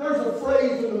 There's a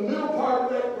phrase in the middle part of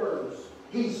that verse.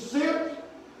 He sent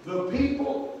the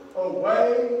people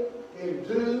away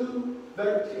into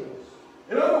their tents.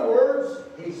 In other words,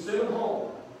 he sent them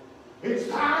home. It's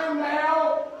time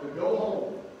now to go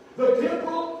home. The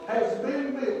temple has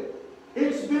been built.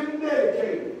 It's been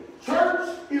dedicated. Church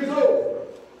is over.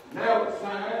 Now it's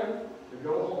time to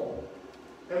go home.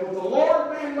 And with the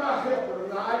Lord being my helper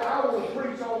tonight, I will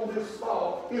preach on this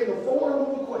thought in the form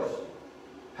of a question.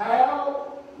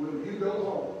 How will you go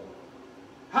home?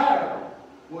 How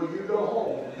will you go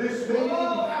home? This meeting,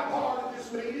 that part of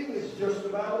this meeting is just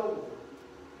about over.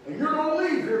 And you're going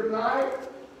to leave here tonight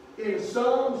in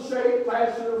some shape,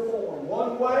 fashion, or form,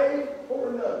 one way or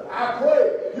another. I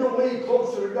pray you'll leave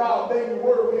closer to God than you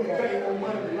were when you came on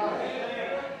Monday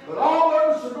night. But all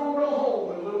of us are going to go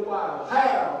home in a little while.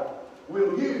 How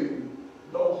will you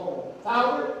go home?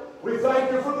 Father, we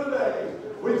thank you for the day.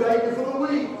 We thank you for the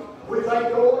week. We thank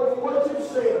you, Lord, for what you've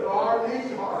said to our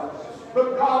needy hearts.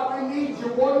 But God, we need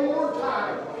you one more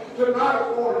time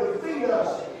tonight, Lord, to feed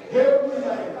us heavenly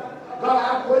manna. God,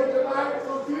 I pray tonight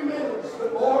for a few minutes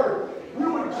that, Lord, you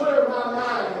would clear my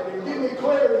mind and give me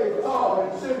clarity of thought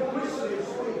and simplicity of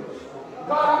speech.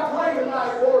 God, I pray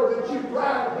tonight, Lord, that you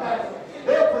drive back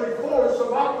every force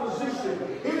of opposition,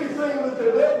 anything that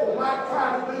the devil might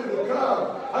try to do to come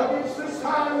against this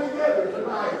time together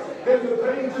tonight in the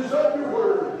pages of your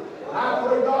word. I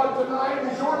pray, God, tonight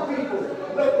as your people,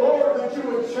 that, Lord, that you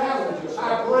would challenge us.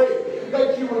 I pray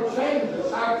that you would change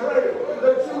us. I pray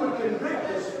that you would convict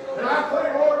us. And I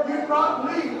pray, Lord, you not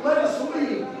let us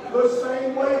leave the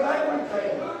same way that we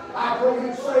came. I pray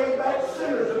you save that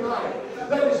sinner tonight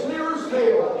that is near as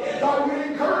hell. God, you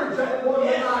encourage that one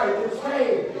tonight that's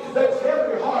came, that's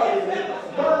heavy-hearted,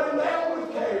 burning down with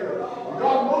care.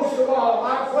 God, most of all,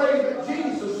 I pray that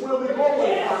Jesus will be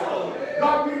glorified.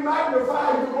 God, we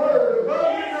magnify your word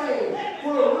above your name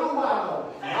for a little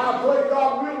while. I pray,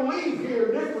 God, we'll leave here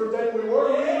different than we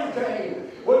were when we came,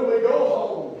 when we go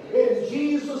home. In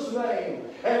Jesus' name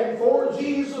and for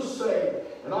Jesus' sake.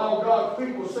 And all God's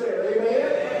people said,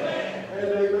 amen,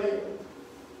 and amen.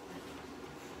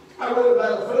 I read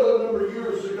about a fellow a number of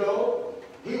years ago.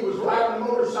 He was riding a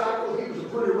motorcycle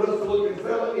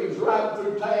was riding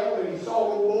through town and he saw a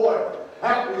little boy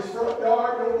out in his front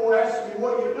yard. The little boy asked him,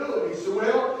 "What are you doing?" He said,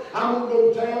 "Well, I'm going to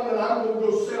go to town and I'm going to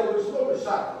go sell this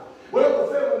motorcycle." Well,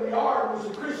 the fellow in the yard was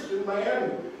a Christian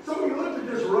man. So he looked at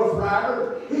this Rough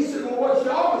Rider. He said, "Well, what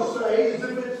you ought to say is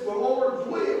if it's the Lord's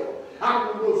will, I'm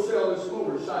going to go sell this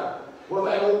motorcycle." Well,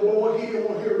 that old boy, he didn't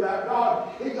want to hear about God.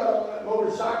 He got on that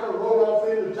motorcycle, rode off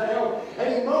into town,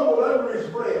 and he mumbled under his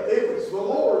breath, "If it's the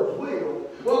Lord's will,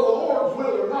 well, the Lord's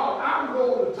will or not, I'm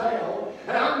going to town,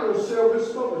 and I'm going to sell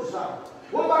this motorcycle."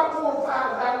 Well, about 4 or 5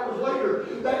 hours later,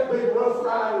 that big Rough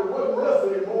Rider wasn't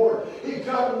rough anymore. He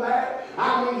come back.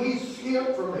 I mean, he's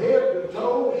skinned from head to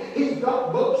toe. He's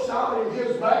got buckshot in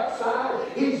his backside.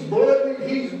 He's bloody.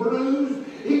 He's bruised.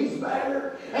 He's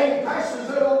battered. And he passes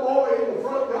that old boy in the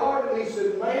front yard, and he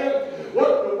said, "Man,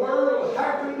 what in the world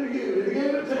happened to you?" And he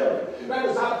began to tell him. Now,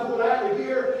 as I pulled out of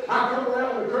here, I come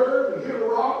around the curve and hit a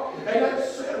rock, and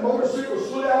that motorcycle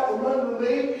slid out from under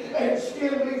me and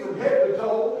skinned me from head to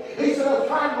toe. He said, "I was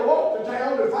trying to walk to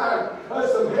town to find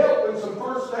some help and some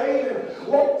first aid, and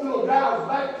walked through a guy's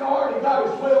backyard. He got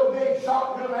his 12-gauge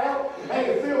shotgun out, and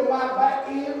he filled my back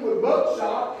end with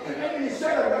buckshot." And he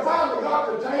said, "I finally got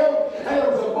to town, and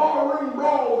there was a barroom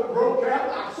brawl that broke out.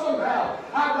 Now, somehow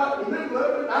I got in the middle of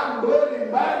it, and I'm bloody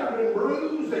and battered and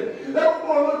bruised." And the old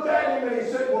boy looked at him, and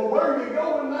he said, "Well, where are you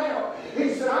going now?"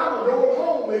 He said, "I'm going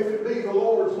home if it be the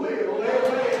Lord's will."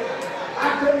 Amen.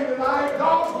 I tell you tonight,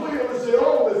 God's will is the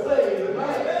only thing that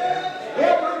matters.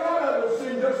 Every one of us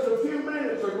in just a few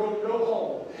minutes are going to go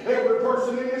home. Every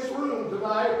person in this room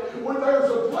tonight, when there's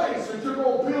a place that you're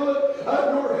going to fill it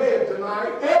up your head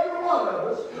tonight, every one of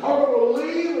us are going to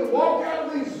leave and walk out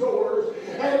of these doors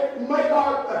and make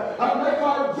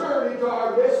our journey to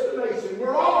our destination.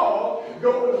 We're all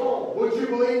going home. Would you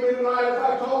believe me tonight if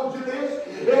I told you this?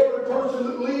 Every person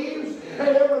that leaves and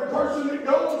every person that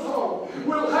goes home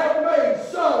will have made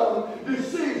some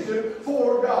decision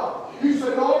for God. You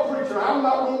say, "No, preacher, I'm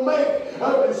not going to make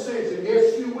a decision."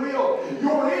 Yes, you will.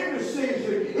 Your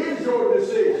indecision is your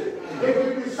decision. If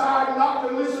you decide not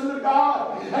to listen to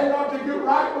God and not to get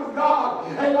right with God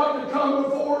and not to come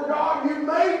before God, you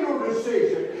made your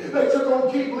decision that you're going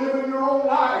to keep living your own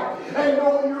life and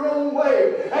going your own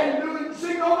way and doing.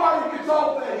 See, nobody gets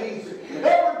off that easy.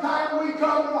 Every time we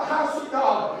come to the house of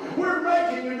God, we're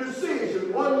making a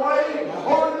decision one way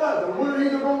or another. We're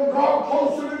either going to draw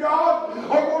closer to God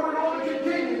or we're going to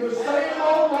continue the same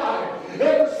old life in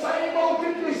the same old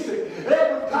condition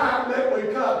every time that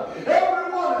we come.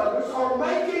 Every one of us are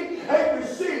making a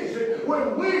decision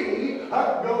when we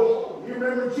go home. You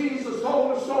remember Jesus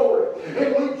told a story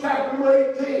in Luke chapter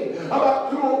 18 about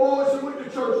 2 old boys that went to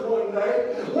church one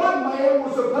day. One man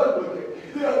was a publican.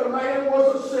 The other man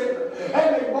was a sinner.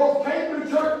 And they both came to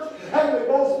church, and they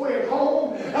both went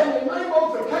home, and they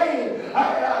both came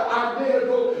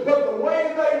identical, but the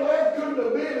way they left couldn't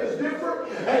have been as different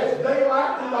as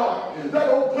daylight to night. That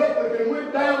old publican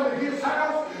went down to his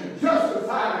house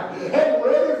justified and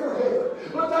ready for heaven.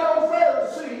 But that old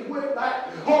Pharisee went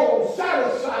back home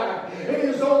satisfied in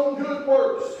his own good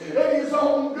works, in his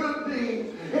own good deeds,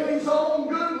 in his own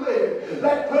good living.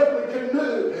 That publican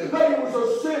knew that he was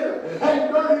a sinner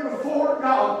and dirty before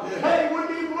God, and he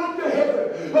wouldn't even look to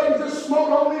heaven, but he just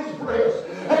smote on his breast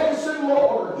and he said,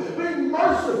 "Lord, be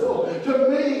merciful to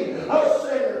me, a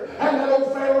sinner." And that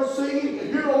old Pharisee,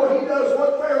 you know what he does,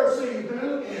 what Pharisees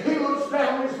do? He looks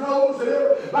down his nose at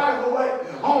it. By the way,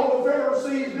 all the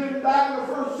Pharisees didn't die in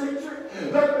the first century.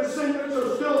 Their descendants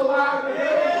are still alive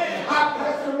today. I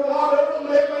pastored a lot of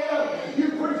them. Amen. You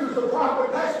preachers, the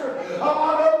prophet pastor, a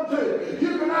lot of them too.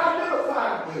 You can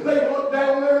identify. They look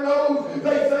down their nose.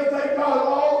 They think they got it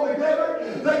all together.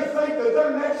 They think that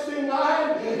they're next in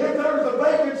line if there's a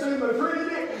vacancy in the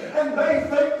Trinity, and they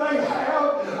think they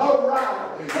have a right.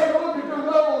 They look at their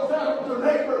nose down at their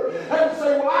neighbor and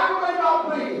say, "Well, I may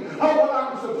not be what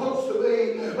I'm supposed to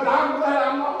be, but I'm glad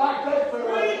I'm not like that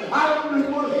fellow. I don't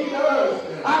do what he does.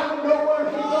 I don't go where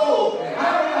he goes. I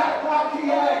don't act like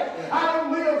he acts. I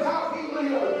don't live how he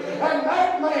lives." And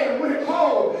that man went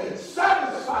home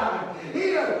satisfied.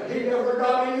 He never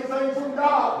got anything from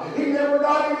God. He never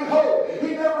got any hope.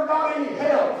 He never got any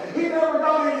help. He never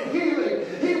got any healing.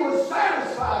 He was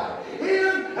satisfied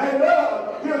in and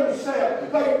of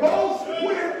himself. They both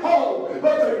went home,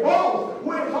 but they both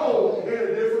went home in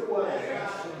a different way.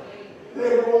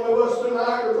 Every one of us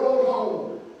tonight are going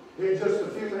home in just a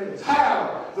few minutes.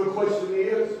 How, the question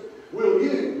is, will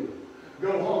you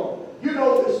go home? You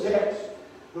know this text.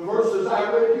 The verses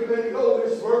I read you a minute ago,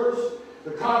 this verse,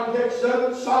 the context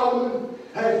of it, Solomon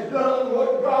has done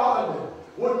what God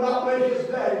would not let his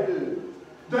daddy do.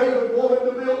 David wanted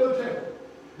to build the temple.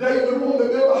 David wanted to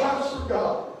build a house for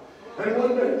God. And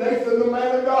one day Nathan, the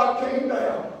man of God, came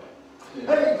down. And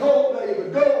he told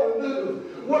David, go and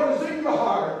do what is in your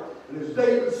heart. And as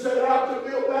David set out to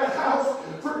build that house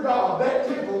for God, that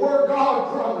temple where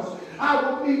God promised, I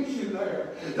will meet you there.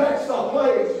 That's the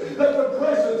place that the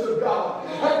presence of God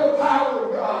and the power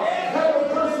of God and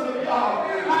the person of God,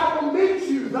 I will meet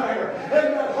you there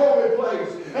in that holy place.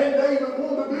 And David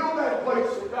wanted to build that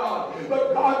place for God.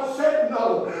 But God said,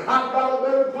 no, I've got a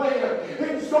better plan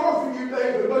in store for you,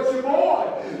 David. But your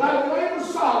boy, by the name of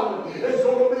Solomon, is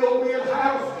going to build me a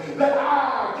house that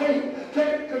I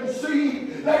can't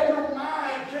conceive, that your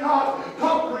mind cannot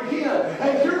comprehend.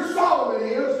 And here Solomon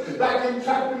is, back in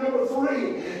chapter number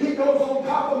 3. He goes on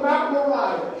top of Mount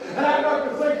Moriah. And I got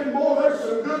to thinking, boy, there's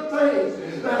some good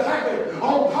things that happened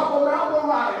on top of Mount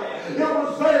Moriah. It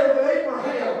was there that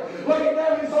Abraham laid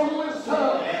down his only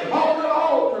son on the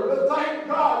altar. But thank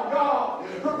God, God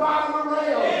provided a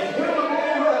ram, him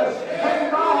and us.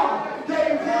 And God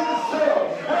gave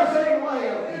himself as a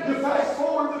lamb. You fast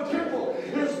forward, the temple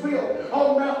is built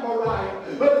on Mount Moriah.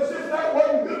 But as if that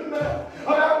wasn't good enough,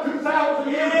 about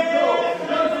 2,000 years ago,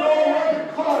 there's an old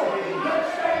rugged cloud that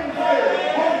stands there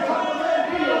on top of that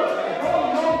hill,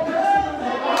 on the Old Testament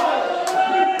Moriah,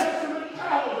 New Testament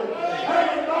Calvary,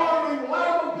 and the darling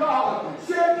Lamb of God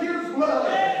shed his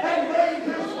blood and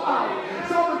gave his life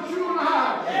so that you and I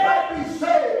might be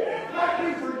saved, might be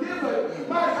forgiven,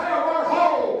 might have our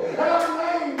home and our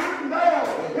name written down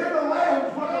in the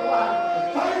Lamb's Book of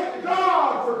Life. Thank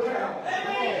God for Calvary.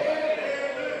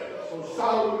 So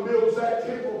Solomon builds that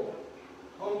temple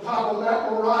on top of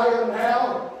Mount Moriah.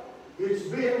 Now it's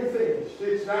being finished.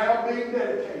 It's now being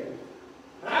dedicated.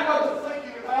 And I got to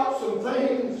thinking about some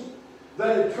things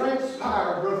that had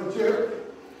transpired, Brother Jerry,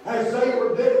 as they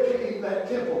were dedicating that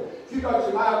temple. If you got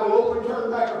your Bible open,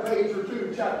 turn back a page or two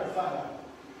to chapter 5.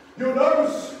 You'll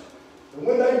notice that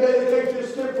when they dedicated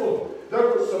this temple, there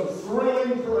was some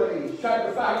thrilling praise.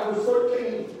 Chapter 5, verse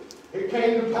 13. It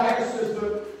came to pass as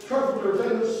the trumpeters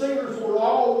and the singers were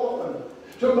all one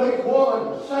to make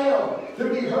one sound to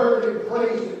be heard in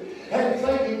praising and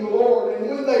thanking the Lord. And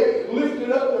when they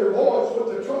lifted up their voice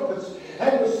with the trumpets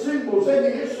and the cymbals and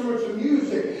the instruments of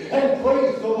music and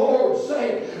praised the Lord,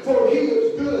 saying, for he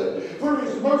is good, for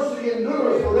his mercy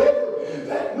endureth forever.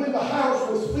 That when the house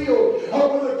was filled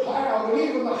with a cloud, and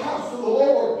even the house of the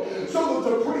Lord, so that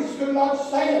the priest could not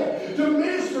stand to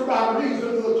minister by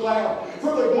reason of the cloud,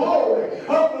 for the glory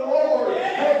of the Lord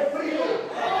had filled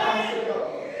the house of God.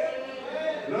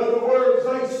 In other words,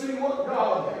 they see what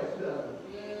God has done.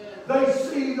 They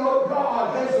see what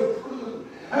God has approved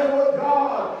and what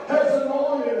God has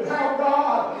anointed and how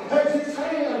God has his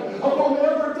hand upon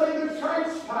everything that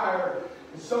transpired.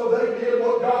 And so they did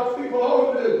what God's people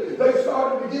ought to do. They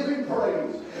started to give him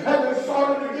praise. And they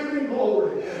started to give him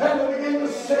glory. And they began to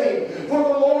sing, for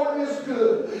the Lord is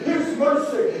good. His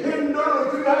mercy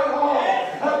endureth throughout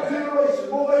all generations.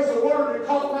 Well, there's a word that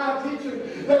caught my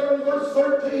attention there in verse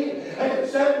 13. And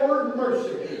it's that word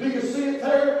mercy. Do you see it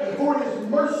there? For his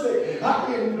mercy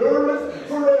endureth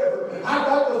forever. I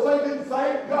got to thinking,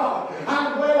 thank God.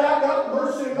 I'm glad I got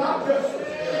mercy, not justice.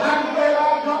 I'm glad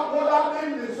I got what I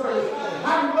didn't deserve.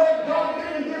 I'm glad God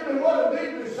didn't give me what I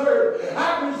didn't deserve.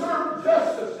 I deserve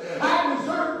justice. I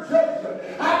deserve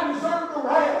judgment. I deserve the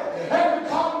wrath and the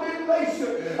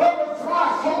condemnation of the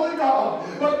thrice holy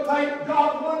God. But thank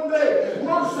God one day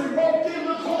mercy walked in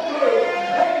the courtroom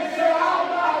and said, I'll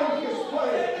die in his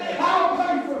place. I'll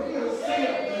pay for his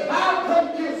sin. I'll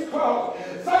take his cross.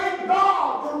 Thank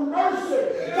God for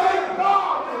mercy. Thank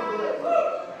God for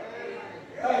grace.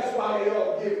 That's why we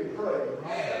ought to give him praise.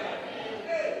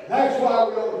 That's why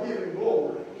we ought to give him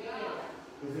glory.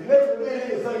 If he never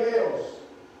did anything else,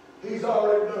 he's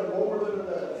already done more than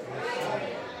enough.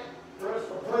 For us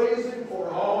to praise him for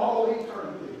all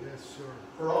eternity. Yes, sir.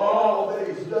 For all that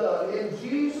he's done in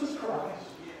Jesus Christ,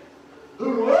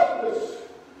 who loved us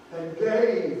and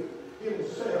gave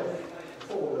himself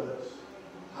for us.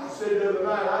 I said the other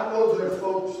night, I know there are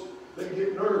folks that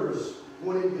get nervous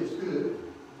when it gets good.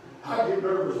 I get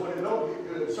nervous when it don't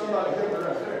get good. Somebody help me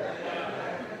right there.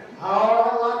 Oh,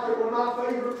 I like it when my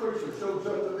favorite preacher shows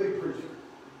up, the big preacher.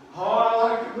 Oh, I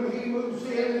like it when he moves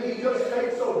in and he just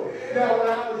takes over. Now, when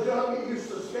I was young, it used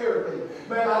to scare me.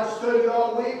 Man, I'd studied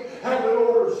all week, had an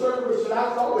order of service, and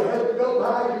I thought we had to go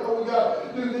by. You know, we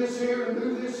got to do this here and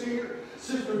do this here.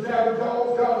 Sister Jabber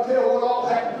Jones got to tell what all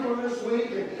happened to her this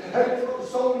week, and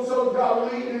so-and-so got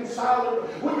to lead in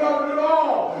silence. We got to do it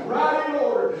all right in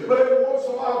order. But every once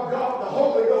in a while, God, the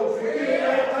Holy Ghost, would give me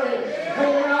that thing. And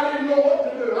when I didn't know what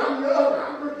to do, I'm young,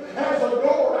 hungry as a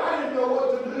door. I didn't know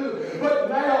what to do. But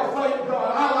now, thank God,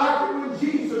 I like it when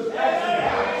Jesus passes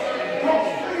by. Don't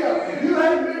see it. You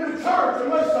haven't been to church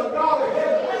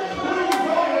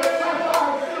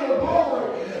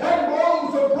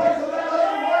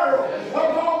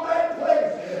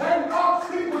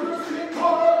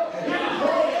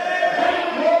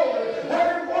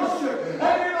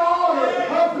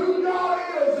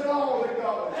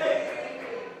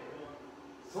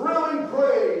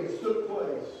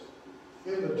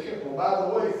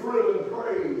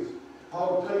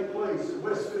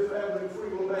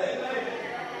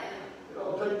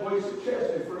place at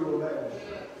Chesney Freeway Baptist.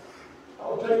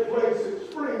 I'll take place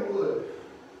at Springwood.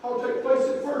 I'll take place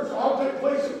at First. I'll take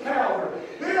place at Calvary.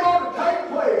 It ought to take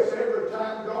place every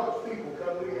time God's people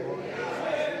come together.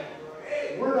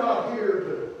 We're not here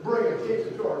to bring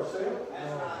attention to ourselves.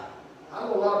 I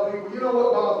know a lot of people, you know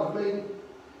what bothers me?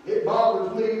 It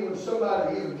bothers me when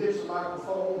somebody either gets a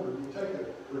microphone or you take a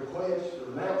request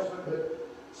or announcement, but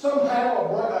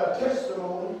somehow a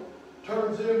testimony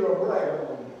turns into a brag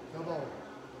on you. Come on.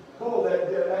 Oh, that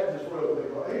just rubs me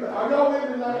right. Are y'all with me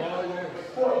tonight?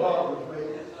 What bothers me?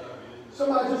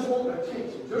 Somebody just wanting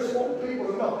attention, just wanting people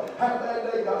to know how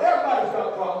bad they got. Everybody's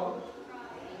got problems.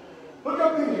 Look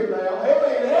up in here now.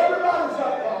 Amen. Everybody's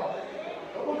got problems.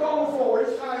 Don't look on the floor.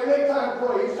 It's time. It ain't time to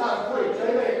pray. It's time to preach.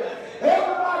 Amen.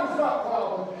 Everybody's got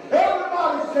problems.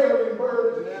 Everybody's carrying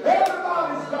burdens.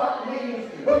 Everybody's got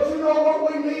needs. But you know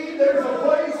what we need? There's a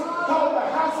place called the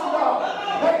house of God.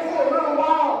 And for a little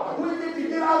while, we need to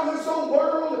get out of this old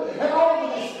world and all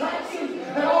the distractions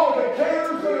and all the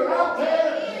cares that are out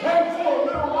there. And for a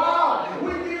little while,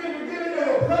 we need to get into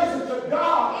the presence of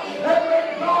God and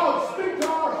let God speak to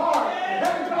our heart.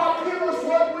 And God give us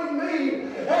what we need.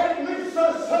 And it lifts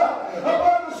us up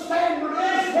above the standard of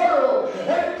this world.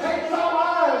 And it takes our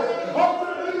eyes off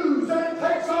the news. And it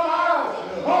takes our eyes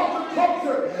off the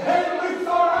culture. And it lifts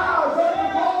our eyes up to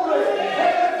glory.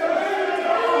 And it's the living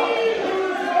God who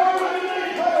is worthy to be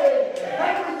praised.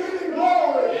 And we give Him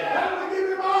glory. And we give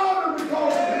Him honor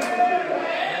because of His name.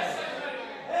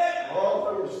 Oh,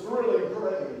 there was thrilling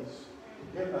praise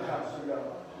in the house of God.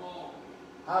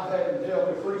 I've had him tell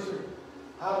me, preacher,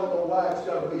 I don't know why it's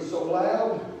got to be so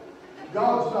loud.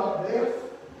 God's not deaf.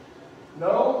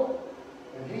 No.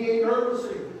 And He ain't nervous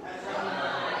either.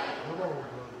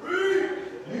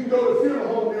 You can go to a funeral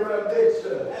home and be around dead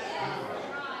stuff.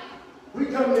 We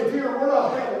come in here, we're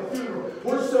not having a funeral.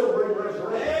 We're celebrating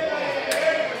resurrection.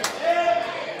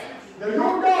 Now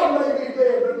your God may be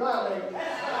dead, but mine ain't.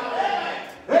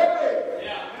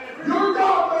 Your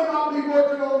God may not be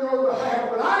working on your behalf,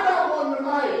 but I got one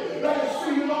tonight that is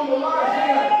seated on the right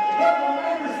hand that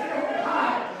remembers me on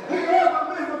high. He ever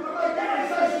lived to make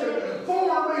intercession for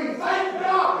me. Thank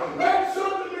God. That's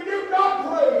something to give God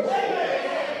praise.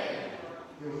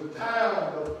 It was a time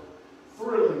of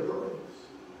thrilling praise.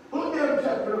 Look down at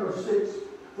chapter number 6,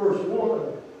 verse 1.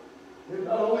 It was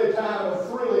not only a time of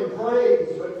thrilling praise,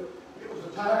 but it was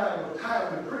a time of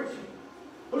timely preaching.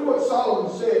 Look what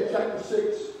Solomon said, chapter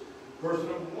 6. Verse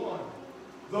number 1.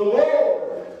 The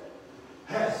Lord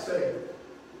has said.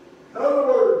 In other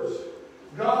words,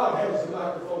 God has the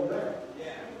microphone now.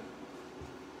 Yeah.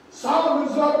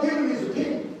 Solomon's not giving his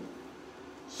opinion.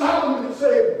 Solomon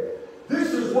said,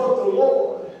 this is what the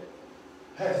Lord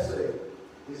has said.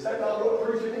 Is that not what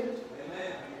preaching is?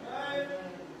 Amen.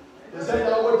 Is that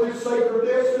not what this sacred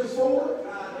desk is for?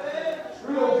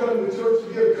 We don't come to church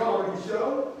to get a comedy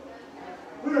show.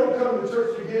 We don't come to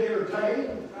church to get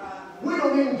entertained. We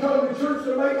don't even come to church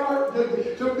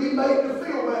to be made to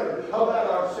feel better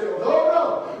about ourselves. Oh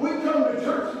no, we come to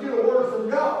church to get a word from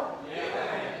God.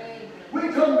 Amen. We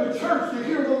come to church to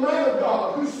hear the man of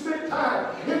God who spent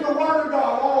time in the Word of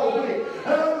God all week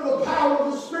and under the power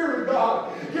of the Spirit of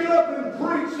God. Get up and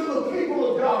preach to the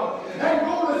people of God and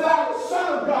go without the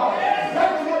Son of God.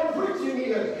 That's what preaching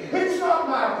is. It's not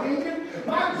my opinion.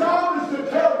 My job is to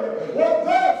tell you what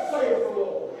thus saith the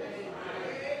Lord.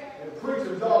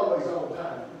 Preaching's always on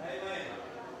time. Amen.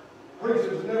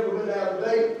 Preaching's never been out of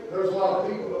date. There's a lot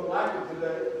of people that like it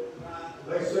today.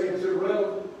 They say it's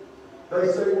irrelevant.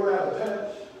 They say we're out of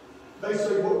touch. They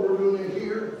say what we're doing in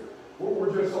here,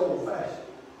 we're just old-fashioned.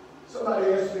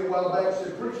 Somebody asked me a while back,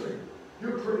 said, preacher,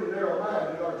 you're pretty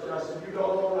narrow-minded, aren't you? I said, you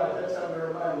don't know right. That's how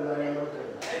narrow-minded I am. Okay.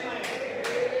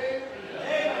 Amen.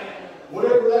 Amen.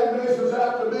 Whatever that measures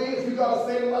out to be, if you got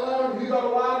a thin line, if you got a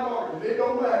wide margin, it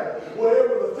don't matter.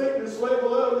 Whatever the thickness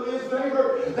level of it is,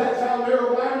 neighbor, that's how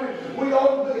narrow-minded we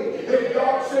ought to be. If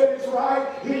God said it's right,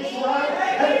 it's right.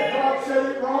 And if God said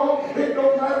it wrong, it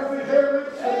don't matter if it's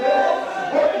heretics or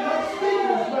death. But my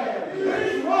speaker's man,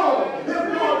 it's wrong.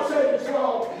 If God said it's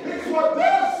wrong, it's what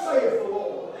thus saith the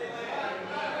Lord.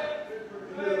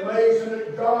 Isn't it amazing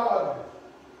that God,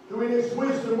 who in His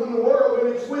wisdom, when the world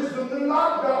in its wisdom knew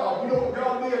not God, you know what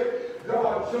God did?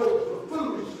 God chose the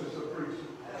foolishness of preaching.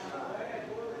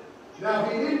 Now,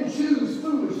 He didn't choose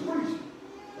foolish preaching.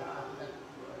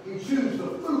 He chose the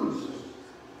foolishness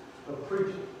of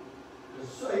preaching to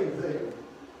save them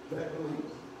that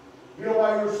believe. You know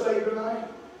why you're saved tonight?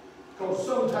 Because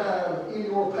sometime in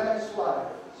your past life,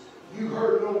 you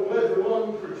heard an old leather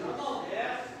lung preacher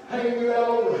hang you out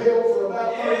over hell for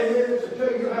about 30 minutes and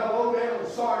tell you how low down and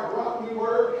sorry rotten you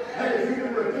were. And if you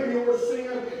didn't repent of your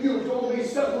sin, you was going to be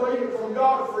separated from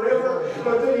God forever,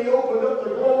 but then He opened up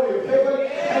the glory of heaven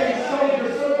and He showed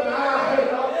you something eye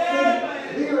had not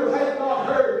seen, ear had not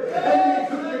heard. And then He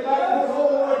took you back to the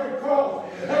whole rugged cross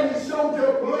and He showed you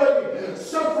a bloody,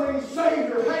 suffering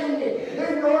Savior hanging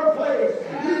in your place.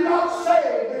 You got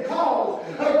saved because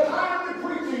of timely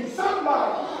preaching.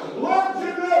 Somebody loved you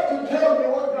enough to tell you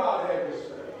what God had to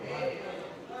say.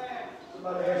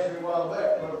 Somebody asked me a while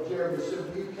back, Brother Jeremy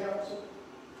said, "Do you counsel?"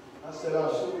 I said, "I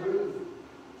sure do.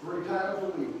 3 times a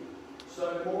week.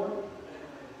 Sunday morning,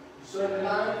 Sunday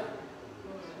night,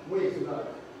 Wednesday night."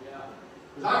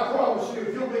 Because I promise you,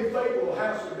 if you'll be faithful to the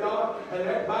house of God and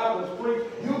that Bible's preached,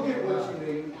 you'll get what you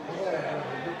need.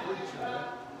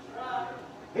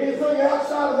 Anything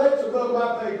outside of that's above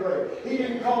my pay grade. He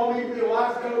didn't call me to be a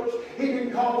life coach. He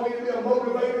didn't call me to be a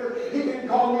motivator. He didn't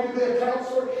call me to be a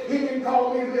counselor. He didn't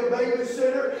call me to be a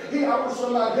babysitter. I was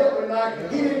somebody help me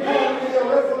tonight. He didn't call me to be a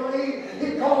referee.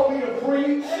 He called me to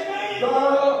preach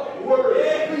the word.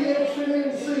 Be instant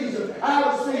in season, out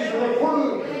of season,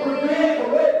 reprove, rebuke,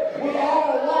 correct, with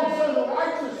all long-suffering and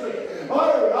righteousness.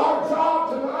 Our job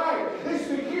tonight is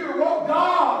to hear what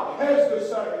God has to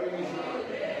say.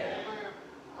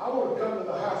 I want to come to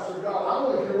the house of God. I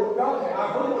want to hear what God has.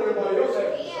 I've heard what everybody else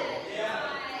has to say.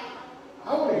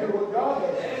 I want to hear what God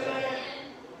has to say.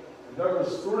 And there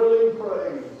was thrilling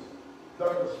praise. There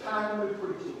was timely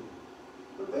preaching.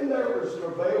 But then there was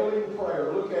prevailing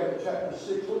prayer. Look at it, chapter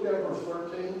 6. Look at verse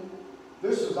 13.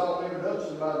 This is all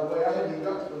introduction, by the way. I haven't even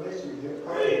got to the message yet.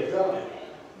 Praise God.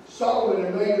 Solomon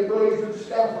had made a brazen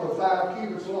scaffold 5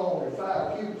 cubits long and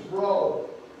 5 cubits broad,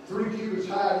 3 cubits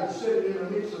high, and he set it in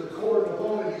the midst of the court, and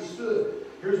upon it he stood.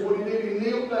 Here's what he did. He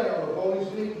kneeled down upon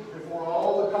his knees before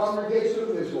all the congregation of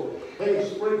Israel. And he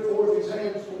spread forth his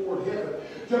hands toward heaven.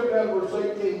 Jump down to verse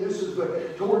 18. This is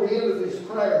toward the end of this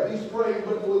prayer. He's praying,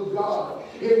 "But will God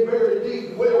in very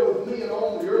deed dwell with me and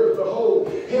on the earth? Behold,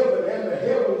 heaven and the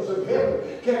heavens of heaven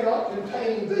cannot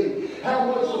contain thee. How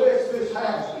much less this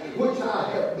house which I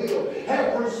have built.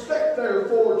 Have respect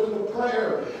therefore to the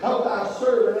prayer of thy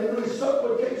servant, and to his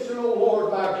supplication, O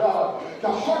Lord my God, to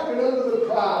hearken unto the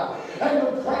cry and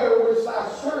the prayer which thy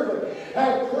servant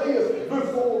hath prayed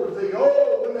before thee."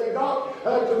 Oh, when they got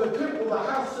to the temple, the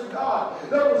house of God,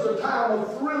 there was a time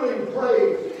of thrilling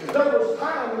praise. There was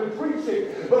time of preaching,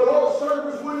 but all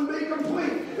service wouldn't be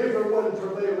complete if it wasn't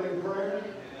prevailing prayer.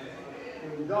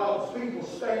 And God's people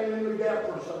standing in the gap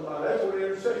for somebody. That's what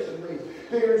intercession means.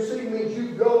 To intercede means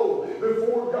you go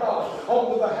before God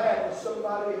on the behalf of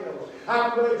somebody else.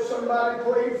 I'm glad somebody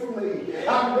prayed for me.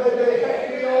 I'm glad they had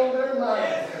me on their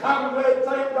mind. I'm glad,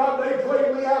 thank God, they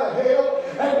prayed me out of hell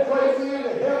and prayed me into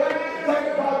heaven.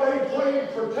 Thank God they prayed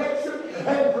protection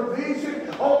and provision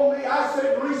on me. I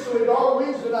said recently to our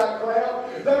Wednesday night crowd,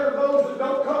 there are those that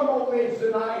don't come on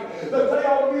Wednesday night, but they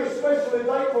ought to be especially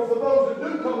thankful for those that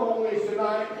do come on Wednesday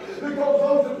night, because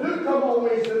those that do come on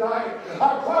Wednesday night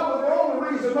are probably the only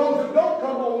reason those that don't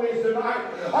come on Wednesday night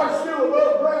are still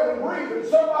above ground and breathing.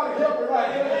 Somebody help me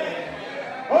right here.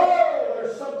 Oh,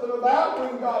 there's something about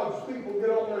when God's people get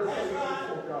on their faces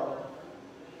before God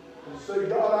and say,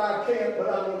 "God, I can't, but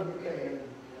I know you can.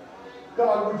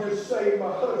 God, would you save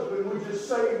my husband? Would you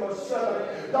save my son?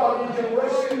 God, would you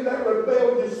rescue that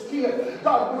rebellious kid?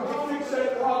 God, would you fix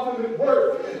that problem at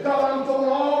work? God, I'm throwing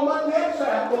all my nets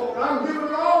out, Lord. I'm giving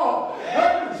it all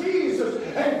unto Jesus,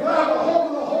 and grab a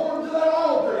hold of the horns of that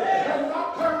altar and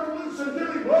not turn loose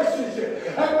until He blesses you,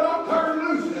 and not turn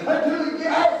loose until He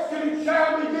asks, and it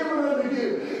shall be given unto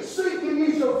you. Seek and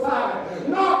ye shall find.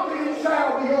 Knock and it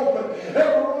shall be opened.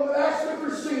 Everyone that asketh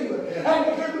receiveth, and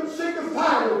to him that seeketh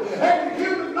findeth, and to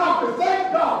him that knocketh,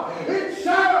 thank God, it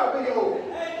shall be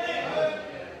opened."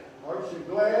 Aren't you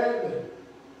glad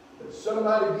that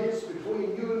somebody gets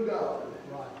between you and God?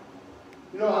 Right.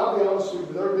 You know, I'll be honest with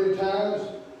you, there have been times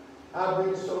I've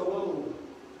been so low.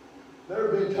 There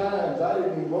have been times I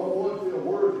didn't even want to feel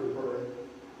worthy to pray.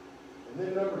 And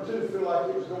then number 2, feel like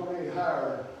it was going to be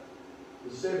higher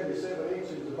than 77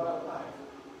 inches of my life.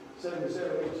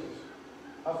 77 inches.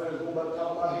 I felt it was going about the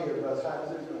top of my head, about as high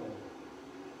as it's going.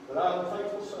 But I'm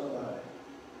thankful somebody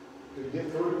could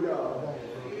get through to God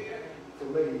for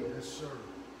me. Yes, sir.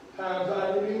 Times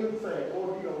I didn't even think,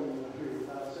 "Lord, you don't even want to hear it."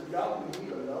 I said, "God, you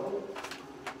even know.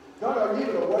 God, are you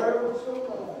even aware of what's going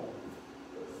on?"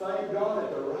 But thank God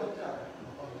at the right time.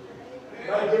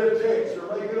 May get a text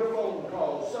or may get a phone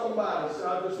call. Somebody said,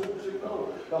 "I just want you to know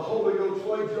the Holy Ghost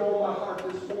laid you on my heart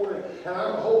this morning, and I'm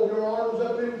going to hold your arms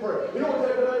up in prayer." You know what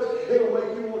that does? It'll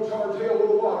make you want to charge hell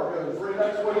with a water gun, friend.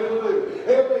 That's what it'll do.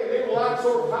 It'll light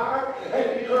your fire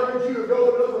and encourage you to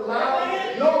go another mile,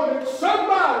 knowing that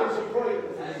somebody's praying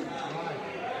for you.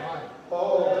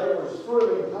 Oh, there was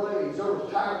thrilling praise. There was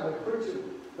time they preached,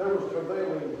 there was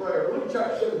prevailing prayer. Luke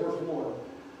chapter 7, verse 1.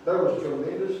 There was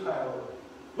tremendous power.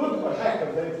 Look what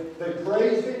happened. They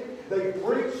praised it, they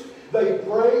preached, they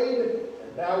prayed,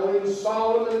 and now when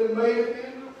Solomon had made it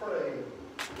into prayer,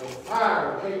 the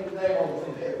fire came down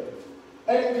from heaven.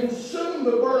 And it consumed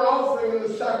the burnt offering and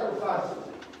the sacrifices,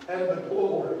 and the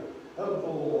glory of the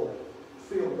Lord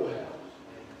filled the house.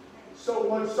 So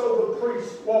much so the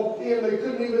priests walked in, they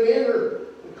couldn't even enter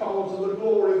because of the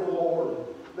glory of the Lord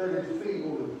that had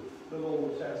filled the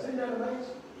Lord's house. Isn't that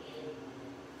amazing?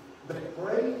 They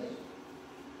praised,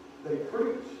 they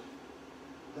preached,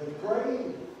 they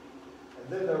prayed, and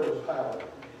then there was power.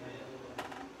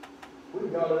 We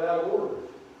got it out of order.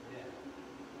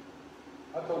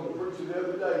 I told the preacher the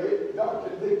other day, God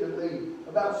convicted me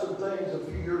about some things a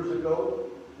few years ago.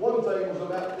 One thing was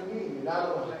about communion. I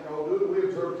don't know how y'all do it. We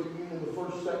observe communion the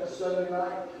first, second Sunday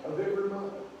night of every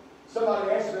month.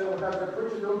 Somebody asked me, when I said,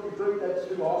 preacher, don't you think that's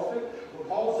too often? Well,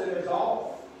 Paul said it's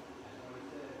off.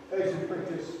 As you drink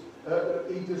this,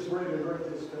 eat this bread and drink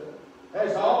this cup.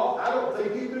 That's all. I don't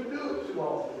think you can do it too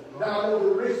often. Now I know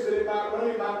the risk that it might run,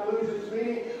 it might lose its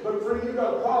meaning, but friend, you've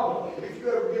got a problem if you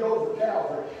ever get over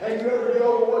Calvary and you ever get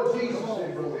over what Jesus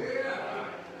did for you.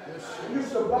 It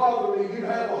used to bother me. You'd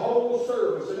have a whole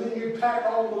service and then you'd tack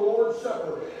on the Lord's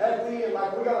Supper at the end,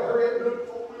 like we got to hurry up and do it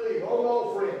before we leave. Oh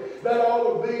no, friend. That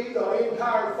ought to be the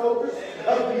entire focus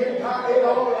of the entire. It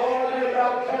ought to all be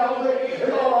about Calvary.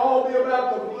 It ought to all be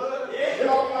about the blood. It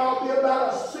ought to all be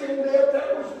about a sin debt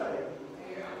that was paid.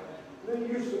 Then it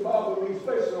used to bother me,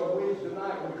 especially on Wednesday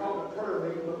night. We called it prayer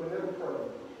meeting, but we never prayed.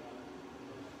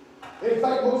 In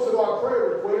fact, most of our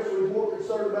prayer requests were more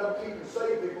concerned about keeping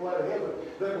saved people out of heaven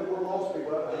than we were lost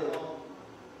people out of heaven.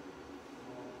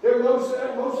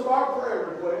 Most of our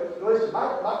prayer requests, listen,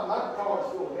 my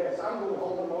car's full of gas. I'm going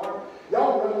home tomorrow.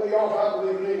 Y'all run me off, I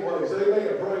believe in anyways.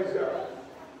 Amen. Praise God.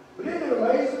 But isn't it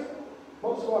amazing?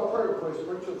 Most of our prayer requests,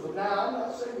 preachers, from now, I'm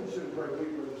not saying we shouldn't pray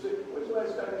people who are sick. When's the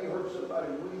last time you heard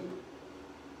somebody weep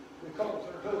because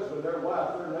their husband, their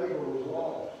wife, their neighbor was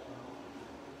lost?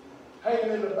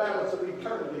 Hanging in the balance of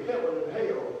eternity, heaven and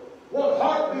hell. One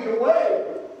heartbeat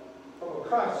away from a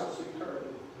crisis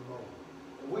eternity.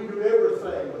 And we do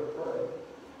everything but pray.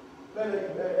 Man,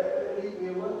 eat me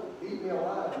alive. Eat me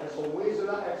alive. And so Wednesday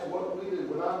night, that's what we do.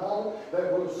 When I'm home,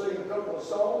 that we'll sing a couple of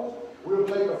songs. We'll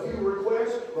make a few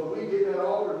requests, but we get that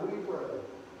altar and we pray.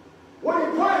 What are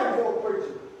you praying for,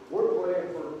 preacher? We're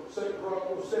praying for 2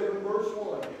 Chronicles 7, verse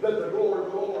 1, that the glory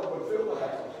of the Lord would fill the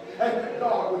house. And that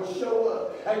God would show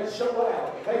up and show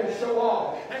out and show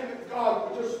off. And that God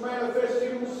would just manifest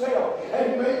Himself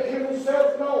and make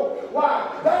Himself known.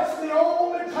 Why? That's the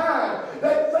only time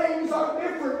that things are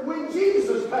different when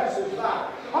Jesus passes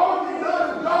by. All you've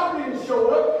done is God didn't show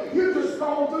up. You've just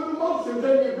gone through the motions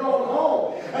and you've gone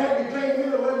home. And you came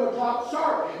in at 11 o'clock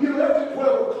sharp. You left at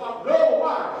 12 o'clock. No,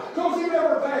 why? Because He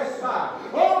never passed by.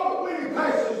 Oh, but when He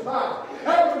passes by,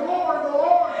 and the glory of the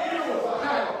Lord fills the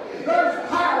house, there's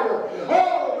power.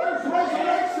 Oh, there's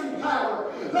resurrection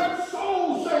power. There's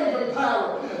soul saving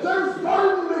power. There's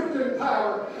burden lifting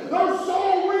power. There's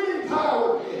soul winning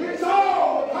power. It's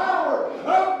all the power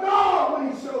of God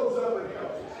when He shows up and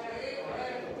helps us.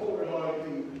 Poor like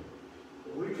me.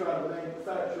 We try to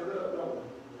manufacture it up, don't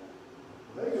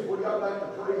we? Maybe if we got back to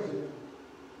praising,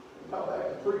 we got back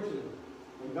to preaching,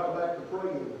 we got back to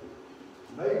praying,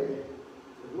 maybe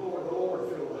the glory of the Lord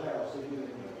filled the house again.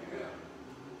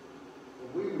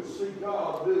 We would see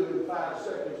God do in 5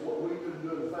 seconds what we couldn't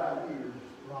do in 5 years.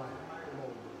 Right.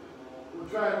 We're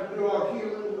trying to do our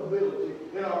human ability,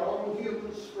 in our own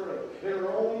human strength, in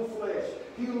our own flesh,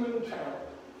 human talent.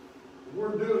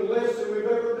 We're doing less than we've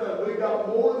ever done. We've got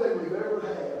more than we've ever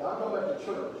had. I'm talking about the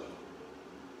church.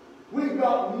 We've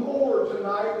got more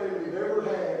tonight than we've ever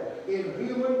had in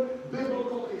human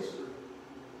biblical history.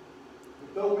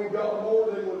 But though we've got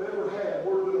more than we've ever had,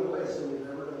 we're doing less than we've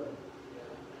ever done.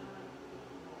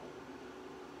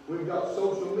 We've got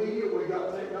social media, we've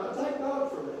got technology. Thank God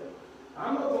for that.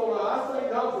 I'm not going to lie. I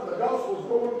thank God for the gospel's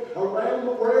going around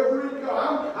wherever it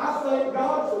goes. I thank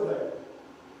God for that.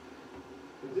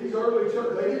 But these early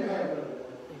churches, they didn't have none of that.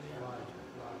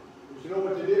 But you know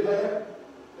what they did have?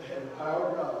 They had the power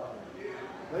of God.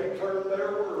 They turned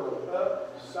their world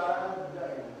upside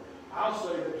down. I'll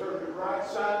say they turned it right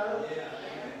side up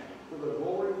for the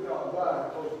glory of God. Why?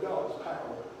 Because God's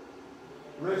power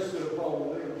rested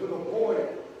upon them to the point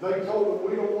they told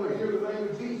them, we don't want to hear the name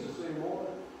of Jesus anymore.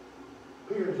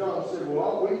 Peter and John said,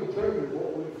 well, we can tell you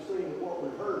what we've seen and what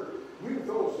we've heard. You can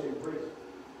throw us in prison.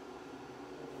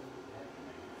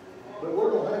 But we're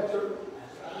going to have church.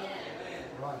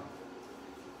 Right.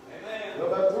 Amen. Well,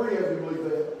 about 3 of you believe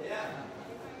that. Yeah.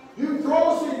 You can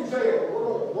throw us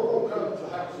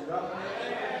God.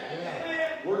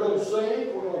 We're going to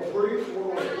sing, we're going to preach, we're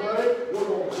going to pray, we're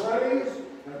going to praise,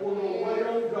 and we're going to wait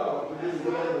on God to do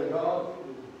whatever God can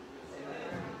do.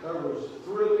 There was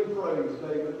thrilling praise,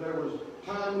 David. There was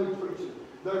timely preaching.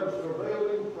 There was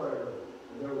prevailing prayer.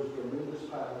 And there was tremendous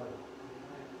power.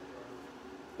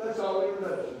 That's all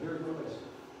introduction. Here's the message.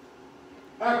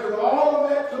 After all of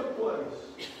that took place,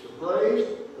 the praise,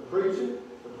 the preaching,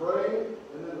 the praying,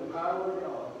 and then the power of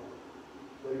God,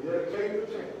 they dedicated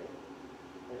the temple.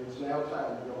 And it's now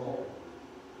time to go home.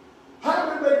 How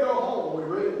did they go home? We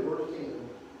read in verse 10.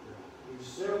 He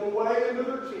sent them away into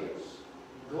their tents,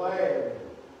 glad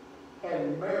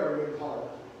and merry in heart,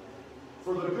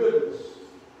 for the goodness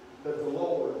that the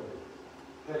Lord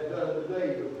had done to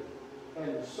David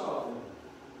and to Solomon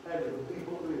and to the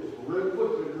people of Israel. Real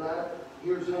quickly tonight,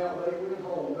 here's how they went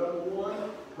home. Number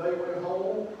one, they went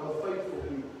home a faithful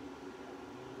people.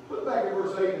 Look back at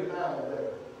verse 8 and 9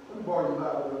 there. Let me borrow your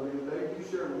Bible over here, Dave. You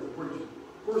share with the preacher.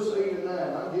 Verse 8 and 9.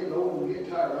 I'm getting old and getting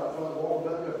tired. I feel like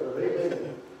walking back up there.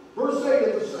 Amen. Verse 8,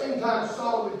 at the same time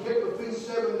Solomon kept the feast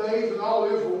 7 days, and all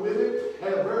Israel with it,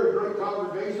 and a very great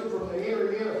congregation from the inner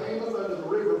end of Hamath unto the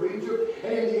river of Egypt.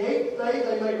 And in the 8th day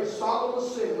they made a solemn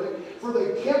assembly, for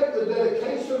they kept the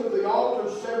dedication of the altar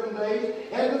 7 days,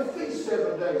 and the feast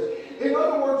 7 days. In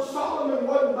other words, Solomon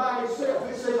wasn't by himself.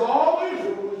 It says all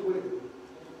Israel was with him.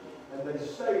 And they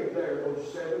stayed there those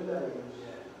 7 days.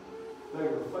 They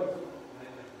were faithful.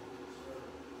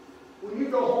 When you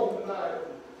go home tonight,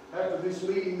 after this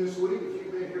meeting this week, if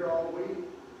you've been here all week,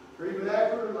 or even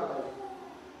after tonight,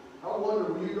 I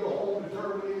wonder, will you go home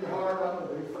determined in your heart, I'm going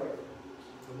to be faithful.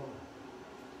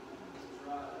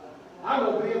 I'm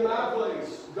going to be in my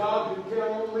place. God can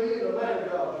count on me, and the man of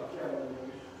God can count on me.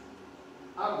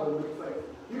 I'm going to be faithful.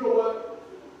 You know what?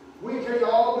 We can't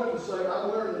all do the same. I'm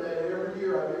learning that every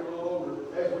year I get a little older.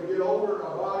 As we get older in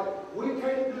our body, we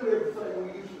can't do everything we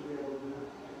used to be able to do.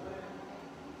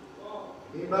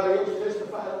 Anybody else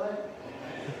testify to that?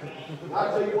 I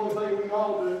tell you one thing we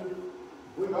all do.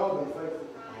 We can all be faithful.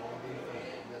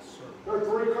 There are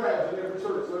 3 crowds in every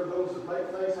church. There are those that make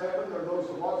things happen, there are those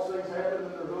that watch things happen,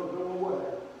 and there are those that don't know what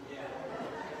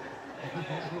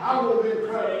happened. I want to be in the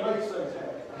crowd that makes things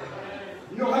happen.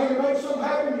 You know how you make something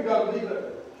happen? You got to be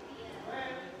there.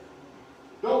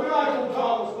 Don't be like old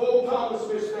Thomas. Old Thomas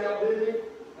missed out, didn't he?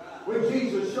 When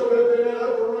Jesus showed up in that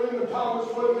upper room and Thomas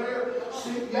wasn't there,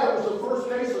 see, that was the first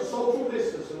case of social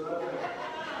distancing right there.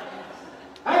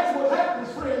 That's what happens,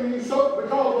 friend, when you soak,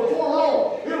 because before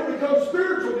long, it'll become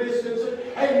spiritual distancing,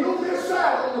 and you'll miss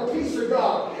out on the peace of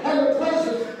God, and the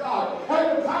presence of God,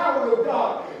 and the power of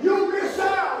God. You'll miss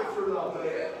out if you're not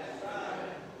there.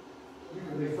 You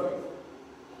can be faithful.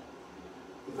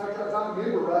 In fact, if I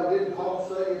remember right, didn't Paul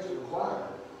say it's required?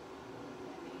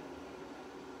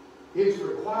 It's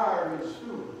required in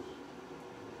stewards.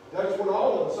 That's what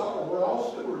all of us are. We're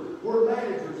all stewards. We're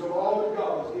managers of all that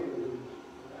God has given to us.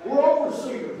 We're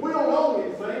overseers. We don't own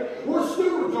anything. We're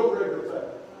stewards over everything.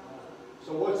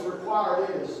 So what's required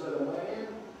in us that a man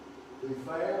be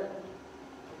fair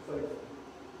and faithful.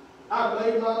 I've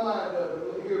made my mind up,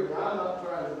 and hear me, I'm not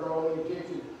trying to draw any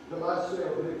attention to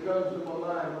myself, but it comes to my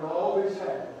mind when all this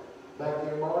happened, back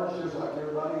in March, just like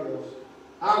everybody else.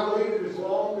 I waited as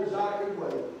long as I could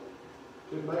wait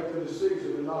to make the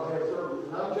decision and not have service.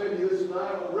 And I'm telling you this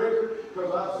tonight on record,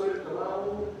 because I've said it to my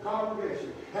own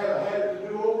congregation. Had I had it to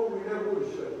do over, we never would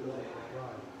have shut it down.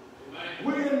 Right.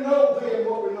 We didn't know then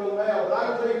what we know now, but I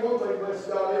tell you one thing, bless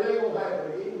God, it ain't going to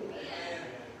happen again.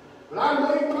 But I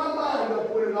made my mind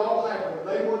up when it all happened.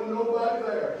 There wasn't nobody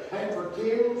there. And for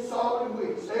 10 solid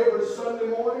weeks, every Sunday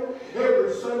morning,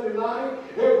 every Sunday night,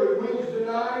 every Wednesday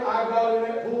night, I got in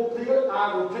that pulpit.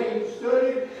 I retained,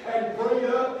 studied, and prayed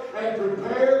up, and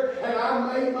prepared. And I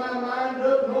made my mind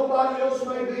up. Nobody else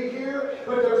may be here,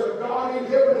 but there's a God in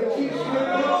heaven that keeps me in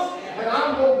this. And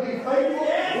I'm going to be faithful.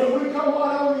 When we come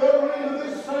on the other end of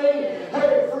this thing,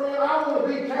 hey, friend, I want to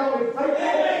be counted faithful.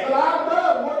 But I've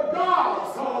done what God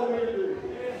has called me to do.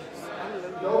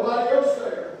 Nobody else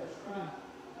there.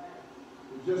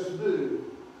 We just do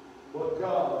what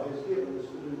God has given us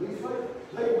to do. Be faithful.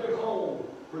 They went home,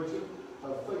 preacher, a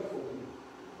faithful people.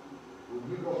 When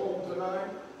you go home tonight,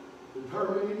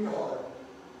 determined in your heart,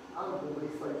 I'm going to be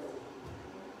faithful.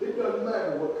 It doesn't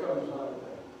matter what comes out of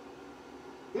that.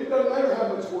 It doesn't matter how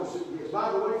much worse it gets.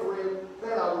 By the way, friend,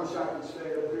 man, I wish I could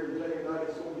stand up here and tell you tonight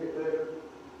it's going to get better.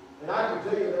 And I can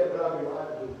tell you that, but I'll be lying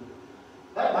to you.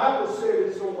 That Bible said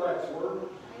it's going to wax worse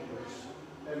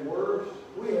and worse.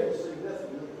 We hadn't seen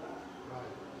nothing yet.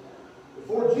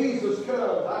 Before Jesus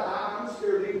comes, I'm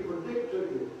scared to even predict to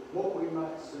you what we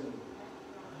might see.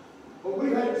 But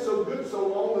we've had it so good so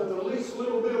long that the least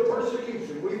little bit of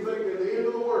persecution, we think is the end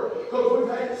of the world. Because we've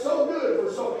had it so good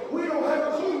for so, we don't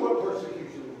have a clue what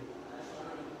persecution is.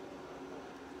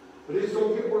 But it's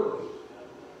going to get worse.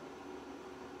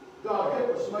 God,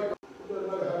 help us make it doesn't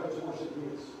matter how much worse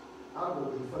it gets. I'm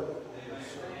going to be faithful.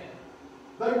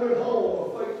 They went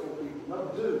home a faithful people.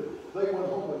 Number two, they went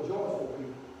home a joyful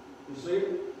people. You see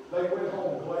it? They went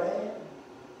home glad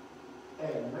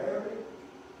and merry.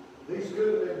 These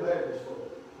could have been Baptist folk.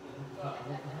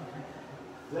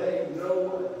 They know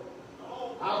what.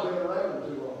 I've been around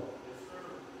too long.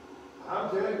 I'm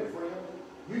telling you, friend,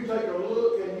 you take a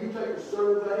look and you take a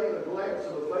survey and a glance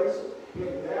of the faces in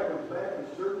the average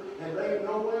Baptist church, and they ain't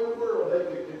no way in the world they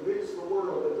can convince the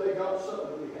world that they got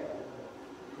something we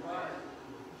have.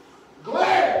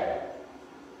 Glad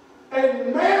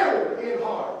and merry in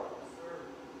heart.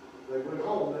 They went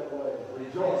home that way,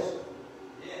 rejoicing.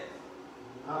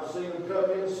 I've seen them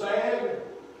come in sad.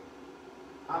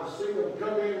 I've seen them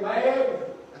come in mad.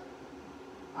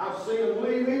 I've seen them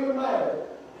leave even mad.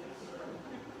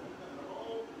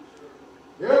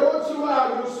 Every once in a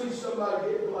while you'll see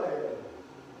somebody get glad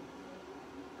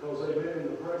because they've been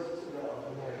in the presence of God.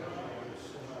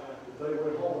 They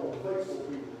went home, faithful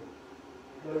people.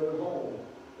 They went home,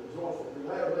 joyful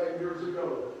people. I had a man years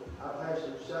ago. I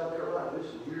pastored in South Carolina. This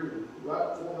is right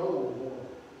before Noah was born.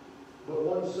 But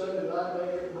one Sunday night,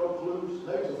 man broke loose.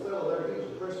 There was a fellow there. He was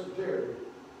a Presbyterian.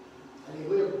 And he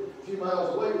lived a few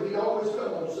miles away, but he'd always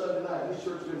come on Sunday night. His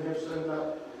church didn't have Sunday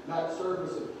night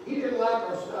service. And he didn't like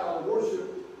our style of worship.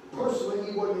 Personally,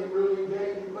 he wasn't really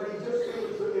engaged, but he just,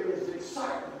 it was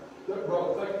excitement that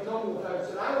brought it. In fact, he told me one time, he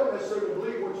said, I don't necessarily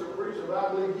believe what you're preaching, but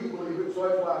I believe you believe it, so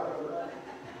that's why I come back.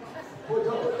 What he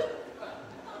told me.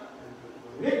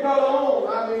 And it got on.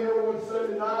 I mean, there was one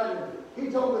Sunday night, and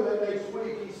he told me that next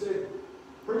week, he said,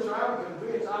 Preacher, I'm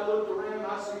convinced. I looked around and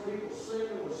I see people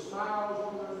singing with smiles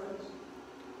on their faces,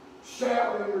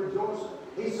 shouting and rejoicing.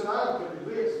 He said, I'm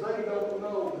convinced they don't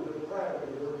know the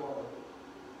depravity of their heart,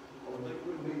 or they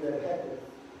wouldn't be that happy.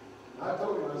 And I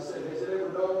told him, I said, has it ever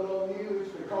dawned on you?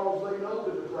 It's because they know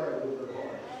the depravity of their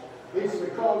heart. It's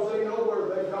because they know where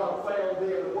they God found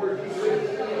them and where He lives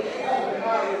in them.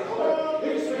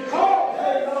 It's because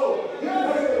they know He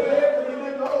made the dead that He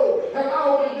didn't know, and I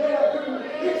was dead I couldn't.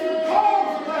 It's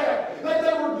because of that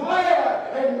they were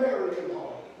glad and merry in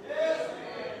heart.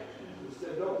 He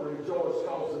said, don't rejoice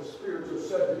because the spirits are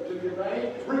subject to your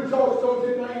name. Rejoice because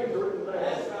your names are written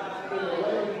down in the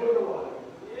Lamb's Book of Life.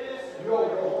 You ought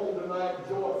to go home tonight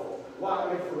joyful.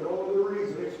 Why? If for no other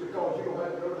reason, it's because you don't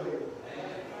have to go to heaven.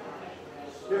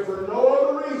 If for no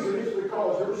other reason, it's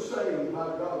because you're saved by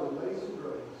God's amazing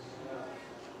grace.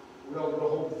 We ought to go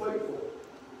home faithful.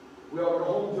 We ought to go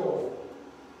home joyful.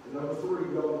 And number three,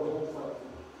 we ought to go home faithful.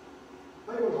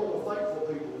 They were home faithful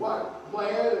people. Why?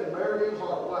 Glad and merry in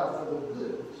heart. Why? For the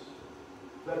goodness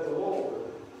that the Lord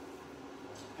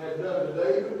had done to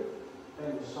David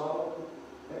and to Solomon.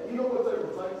 And you know what they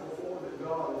were thankful for? That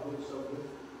God had been so good.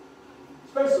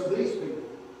 Especially these people.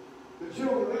 The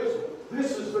children of Israel.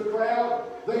 This is the crowd.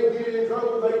 They'd get in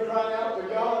trouble. They'd cry out to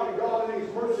God, and God in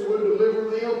His mercy would deliver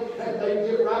them. And they'd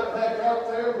get right back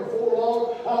out there. Before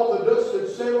long, all the dust had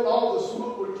settled, all the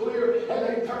smoke would clear, and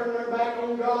they'd turn their back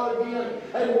on God again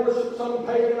and worship some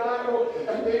pagan idol.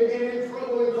 And they'd get in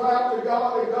trouble and cry out to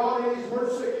God, and God in His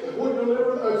mercy would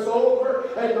deliver us over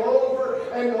and over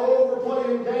and over,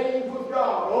 playing games with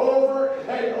God, over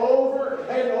and over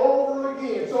and over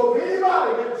again. So if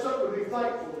anybody had something to be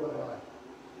thankful about,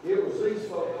 it was these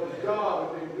folks, because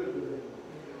God had been good to them.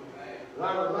 And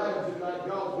I remind you tonight,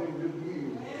 God's been good to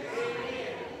you.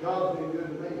 God's been good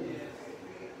to me.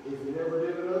 If you never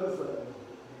did another thing,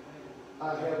 I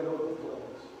have no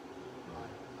complaints.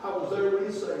 I was there when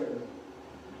He saved me.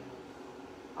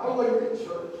 I wasn't in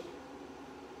church.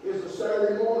 It's a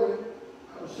Saturday morning.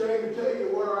 I'm ashamed to tell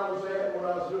you where I was at when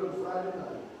I was doing Friday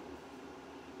night.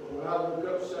 But when I woke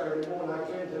up Saturday morning, I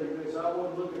can tell you this, I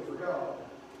wasn't looking for God.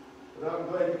 But I'm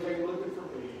glad He came looking for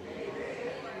me.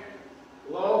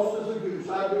 Lost as a goose.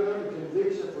 I've been under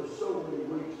conviction for so many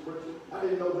weeks, preaching. I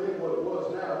didn't know then what it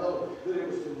was. Now I know that it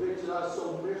was conviction. I was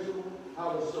so miserable. I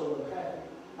was so unhappy.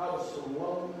 I was so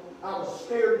lonely. I was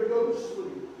scared to go to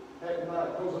sleep at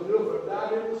night because I knew if I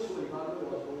died in the sleep, I knew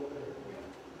I was going to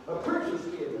hell. A preacher's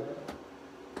kid, man.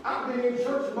 I've been in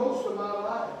church most of my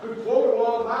life. Could quote a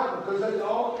lot of Bible because that's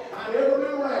all I'd ever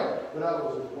been around. But I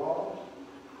was as lost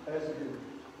as a goose.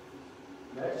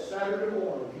 That Saturday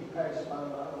morning, He passed by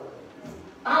my way.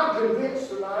 I'm convinced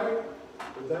tonight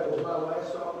that that was my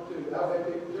last opportunity. I've had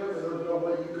people tell me there's no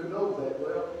way you could know that.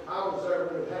 Well, I was there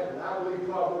when it happened. I believe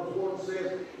Proverbs 1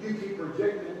 says, you keep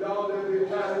rejecting God, there'll be a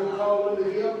time you call unto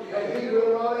Him, and He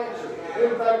will not answer.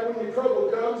 In fact, when your trouble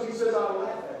comes, He says, I'll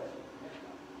laugh at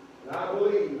you. And I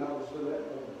believe I was to that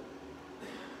moment.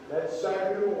 That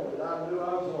Saturday morning, I knew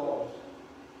I was lost.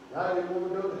 I didn't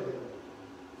want to go to heaven.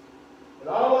 And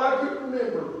all I could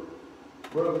remember,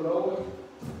 Brother Nolan,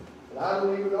 and I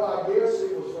don't even know, I guess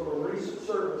it was from a recent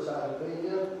service I had been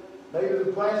in. Maybe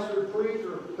the pastor preached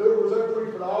or whoever was there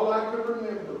preaching, but all I could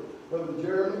remember, Brother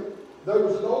Jeremy, there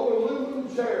was an old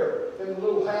aluminum chair in the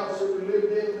little house that we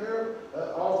lived in there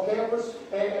off campus,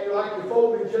 and like the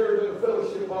folding chairs in the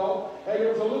fellowship hall, and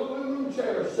there was a little aluminum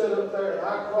chair set up there, and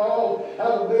I crawled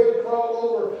out of bed, crawled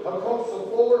over across the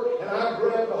floor, and I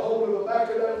grabbed a hold of the back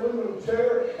of that aluminum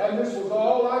chair, and this was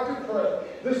all I could pray.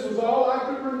 This was all I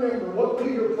could remember, what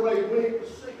Peter prayed when he was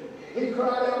sick. He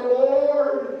cried out,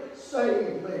 Lord,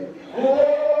 save me.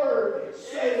 Lord,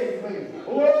 save me.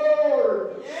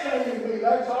 Lord, save me.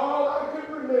 That's all I could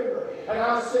remember. And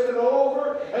I said it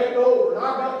over and over. And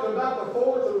I got to about the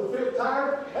fourth or the fifth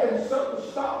time, and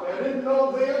something stopped me. I didn't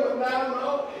know then, but now I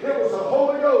know. It was the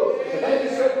Holy Ghost. And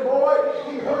He said, boy,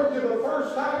 He heard you the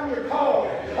first time you called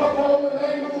upon the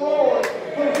name of the Lord.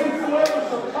 But whosoever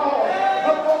shall call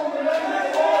upon the name of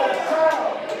the Lord shall.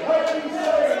 When He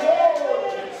said, Lord,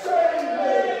 save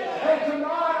me. And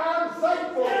tonight I'm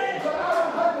thankful that I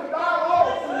don't have to die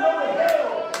off and go to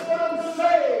hell, but I'm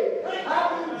saved.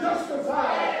 I've been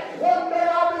justified. One day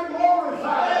I'll be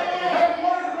glorified. And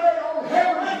one day on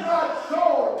heaven's bright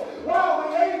shore, while the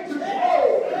angels go,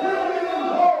 we'll be in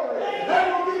glory. And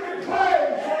we'll give Him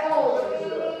praise for all that He's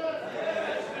done.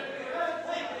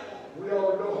 We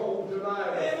ought to go home tonight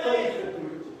a faithful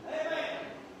people.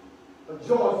 A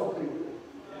joyful people.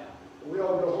 We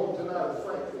ought to go home tonight a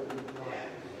thankful people.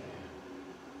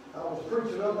 I was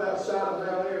preaching up outside of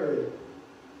Mount Airy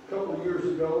a couple of years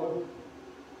ago.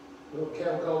 A little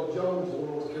camp called Jonesville,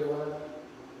 North Carolina.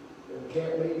 In a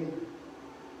camp meeting.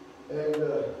 And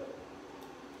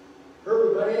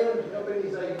heard the band, up in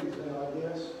his 80s now, I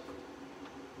guess.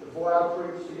 Before I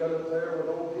preached, he got up there with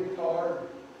an old guitar.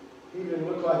 He didn't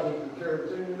look like he could carry a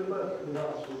tune in the bucket, to be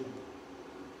honest with you.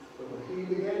 But when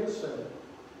he began to sing,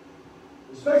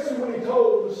 especially when he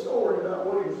told the story about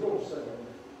what he was going to sing.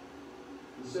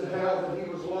 He said how that he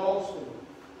was lost and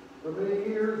for many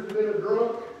years had been a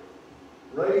drunk,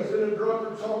 raised in a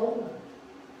drunkard's home.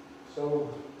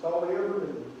 So that's all he ever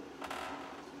knew.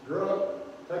 Drunk,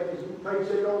 take his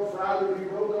paycheck on Friday, he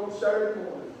broke on Saturday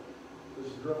morning.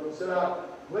 This drunk. He said, I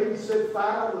believe he said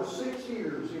 5 or 6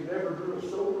 years he never drew a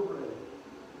soda bread.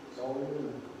 That's all he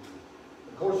knew.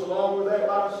 Of course, along with that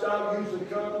lifestyle usually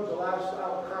comes a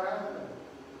lifestyle of crime.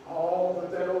 All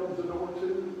that opens the door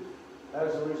to.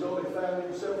 As a result, he found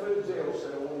himself in a jail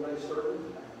cell when they started.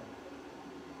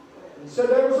 He said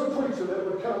there was a preacher that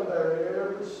would come there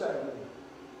every Saturday.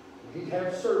 He'd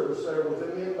have service there with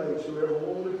them inmates, whoever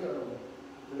wanted to come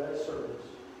to that service.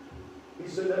 He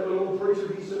said that little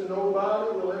preacher, he said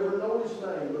nobody will ever know his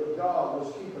name, but God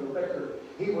was keeping a record.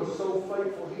 He was so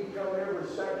faithful, he'd come every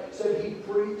Saturday. Said he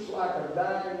preached like a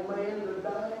dying man to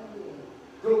dying men.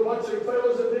 To a bunch of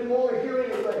fellows that didn't want to hear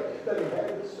anything that he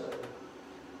had to say.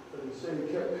 But he said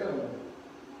he kept coming,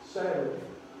 Saturday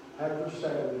after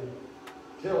Saturday,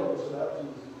 telling us about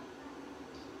Jesus.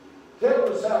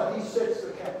 Telling us how He sets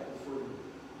the captive free.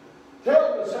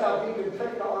 Telling us how He can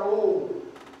take our old,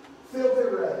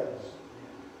 filthy rags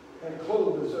and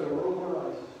clothe us in a robe of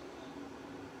righteousness.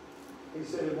 He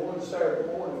said one Saturday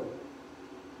morning,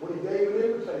 when he gave an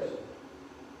invitation,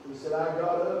 he said, I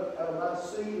got up out of my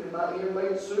seat in my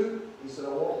inmate suit. He said, I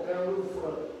walked down to the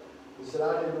front. He said,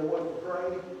 I didn't know what to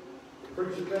pray. The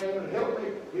preacher came and helped me.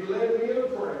 He led me in a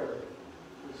prayer.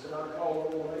 He said, I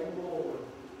called on the name of the Lord.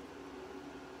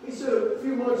 He said a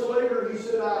few months later, he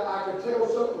said, I could tell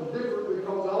something was different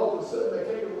because all of a sudden they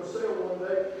came to my cell one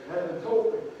day and they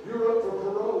told me, you're up for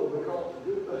parole because of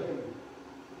good behavior.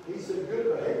 He said, good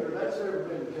behavior, that's never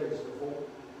been the case before.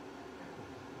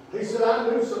 He said, I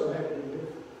knew something had to be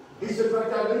different. He said, in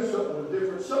fact, I knew something was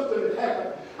different. Something had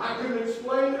happened. I couldn't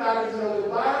explain it. I didn't know the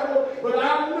Bible. But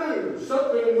I knew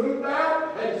something had moved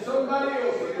out and somebody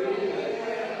else was doing it.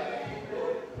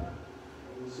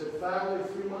 He said, finally, a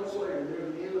few months later,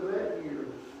 near the end of that year,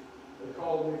 they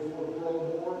called me before the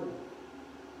parole board and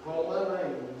called my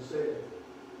name and said,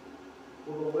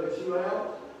 we're going to let you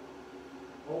out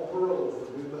on parole for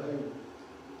good behavior.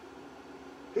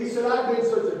 He said, I've been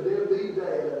such a deadbeat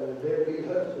dad and a deadbeat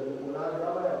husband that when I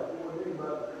got out, there wasn't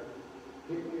anybody there to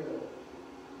pick me up.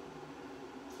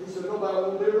 He said, nobody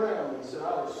would be around me. He said,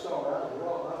 I was sorry, I was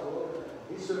wrong, I was looking at him.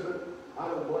 He said, but I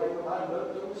don't blame him, I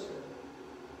done to myself.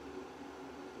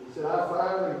 He said, I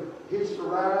finally hitched a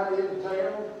ride into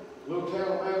town, little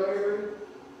town of Mount Airy.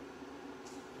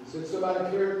 He He said, somebody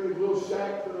carried me to a little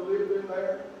shack that I lived in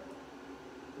there.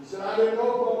 He said, I didn't know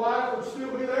if my wife would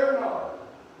still be there or not.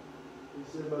 He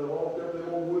said, but I walked up the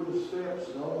old wooden steps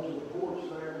and onto the porch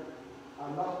there.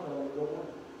 I knocked on the door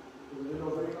because I didn't know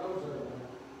if anybody was there or not.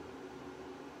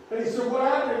 And he said, what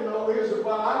I didn't know is that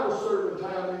while I was serving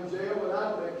time in jail and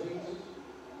I met Jesus,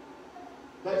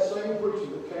 that same preacher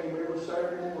that came every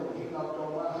Saturday morning, he knocked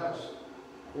on my house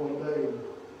one day and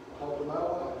talked to my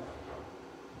wife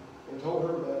and told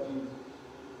her about Jesus.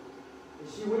 And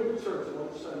she went to church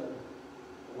one Sunday.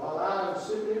 While I was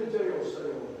sitting in a jail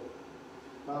cell,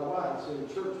 my wife's in a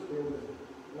church building,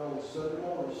 and on Sunday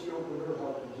morning, she opened her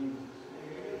heart to Jesus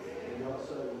and got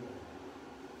saved.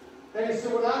 And he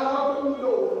said, when I knocked on the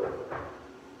door,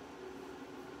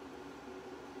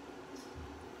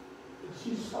 and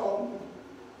she saw me,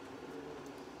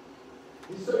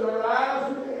 he said, her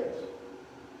eyes were red.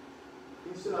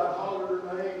 He said, I hollered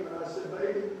her name, and I said,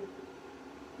 baby,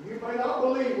 you may not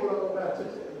believe what I'm about to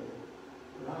tell you,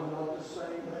 but I'm not the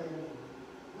same man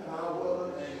that I was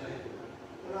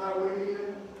when I went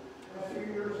in a few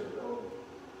years ago.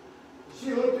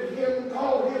 She looked at him and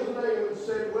called his name and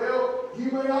said, well, you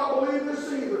may not believe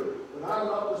this either, but I'm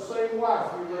not the same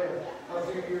wife you left a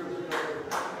few years ago.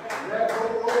 And that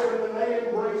broke over and they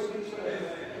embraced each other.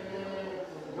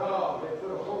 God had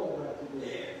put a home back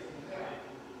together.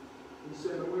 He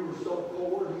said that we were so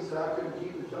poor, he said I couldn't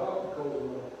keep a job because of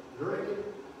my drinking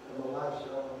and my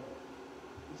lifestyle.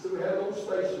 He said we had a little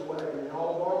station wagon and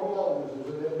all of our belongings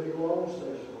was in that big long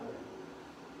station wagon.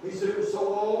 He said it was so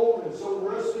old and so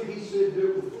rusty, he said do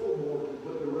it with floorboard and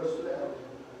put the rest of it out.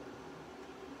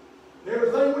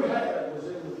 Everything we had was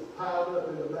piled up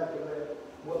in the back of that.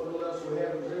 What little else we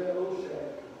had was in that little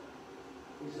shack.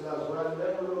 He said I was riding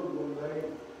down the road one day.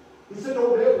 He said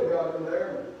old devil got in there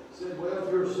and said, well,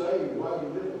 if you're saved, why are you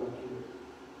living like this?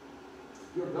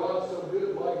 Your God's so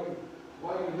good, why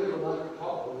are you living like a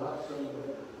pauper, like some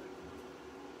better?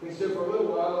 He said, for a little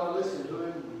while I listened to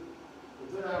him, but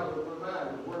then I was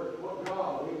reminded what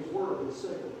God in His Word had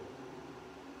said.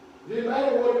 It didn't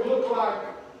matter what it looked like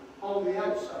on the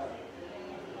outside.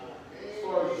 As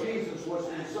far as Jesus was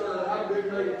concerned, I'd been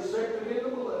made accepted in the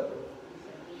beloved.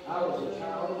 I was a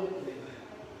child of God.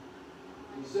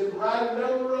 He said, riding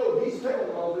down the road, he's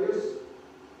telling all this.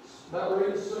 About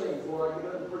ready to sing before I get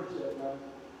up and preach that night.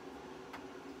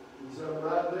 He said, I'm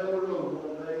riding down the road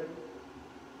one day,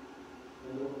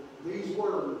 and these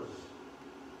words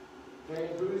came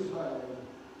through his mind.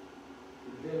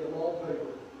 He penned them on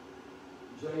paper.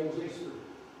 James Easter.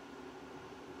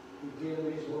 He penned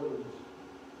these words.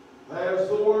 As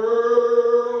the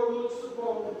world looks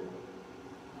upon me,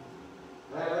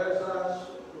 as I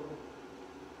suffer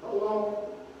alone,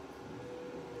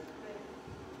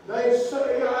 they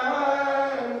say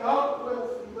I am not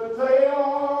wealthy, but they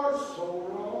are so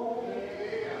wrong.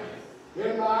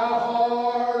 In my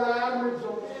heart I'm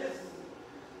rejoicing.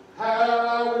 How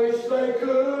I wish they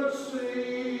could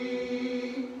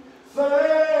see.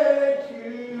 Thank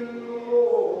you,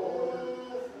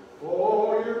 Lord,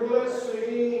 for your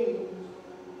blessings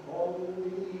on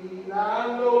me. I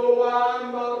know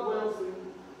I'm not wealthy.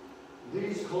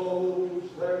 These clothes,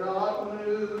 they're not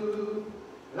new.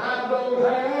 And I don't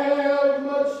have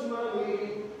much money,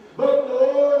 but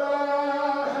Lord, I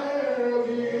have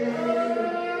you.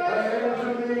 And to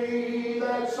me,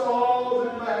 that's all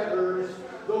that matters,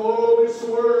 though this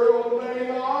world may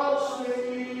not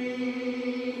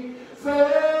see.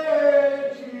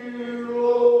 Thank you,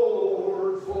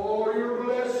 Lord, for your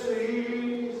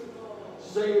blessings.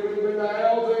 Say with me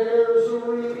now, there's a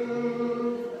roof.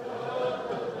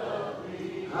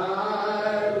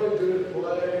 I've a good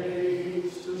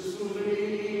place to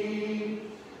sleep.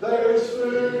 There's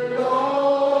food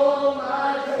on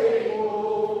my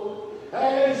table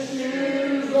and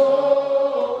shoes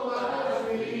on my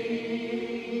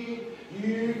feet.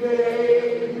 You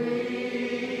gave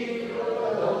me your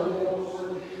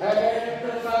love and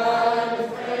a fine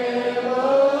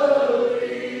family.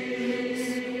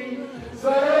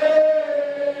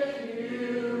 Thank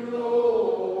you,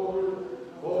 Lord,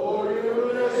 for your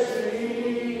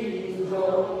blessings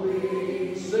on me.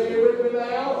 Say it with me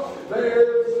now.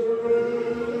 There's a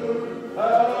roof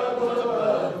up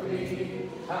above me.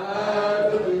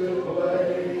 I've a good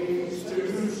place to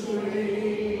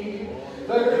sleep.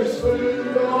 There's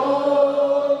food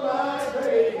on my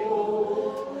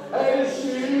table and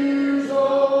shoes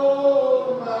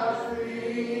on my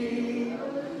feet.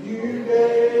 You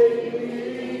gave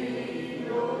me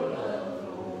your love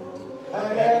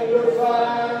and a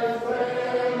fine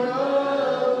family.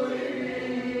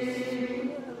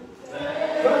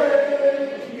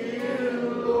 Thank you,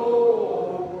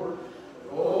 Lord,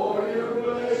 for your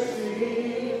blessings.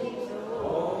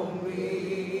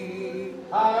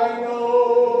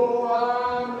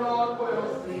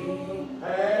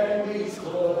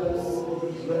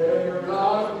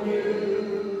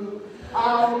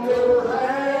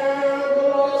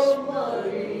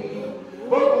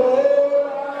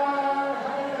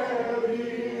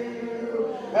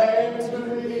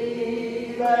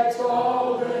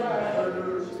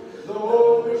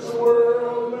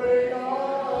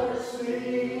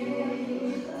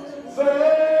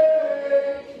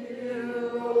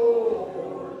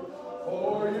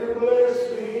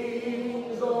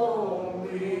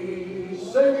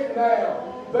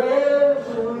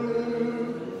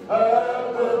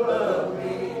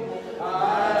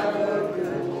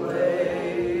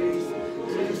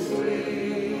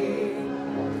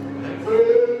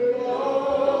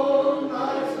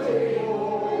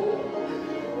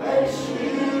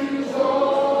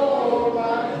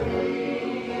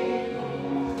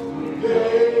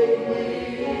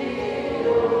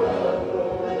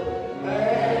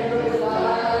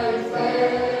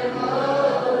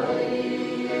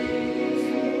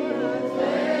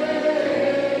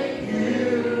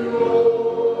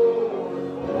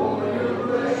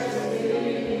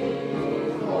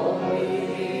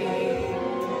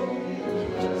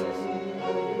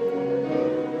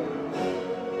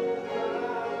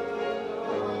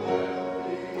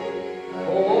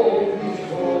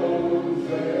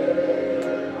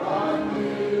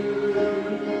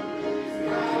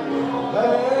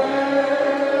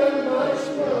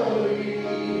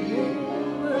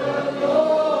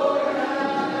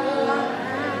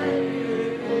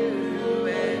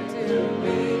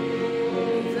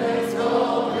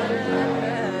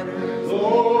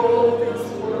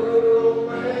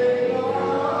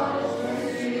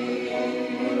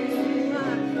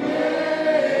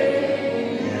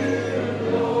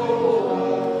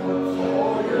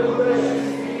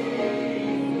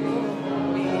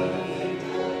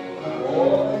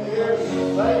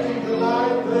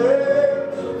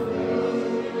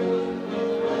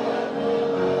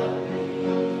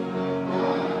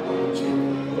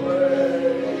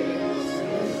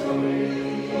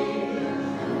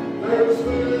 There's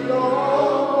food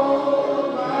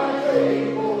on my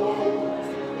table.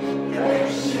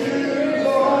 There's shoes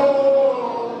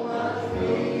on my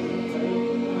feet.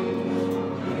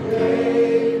 You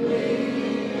gave me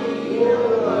your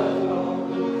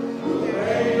love.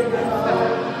 And I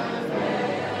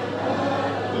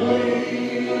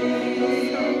believe.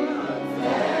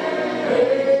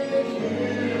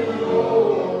 Thank you,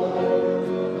 Lord.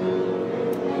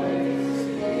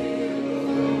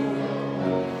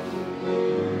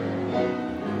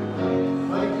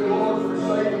 Thank you, Lord, for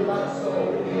saving my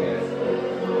soul.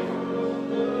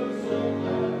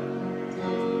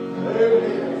 There it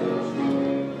is.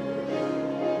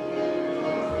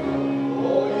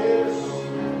 Oh, yes.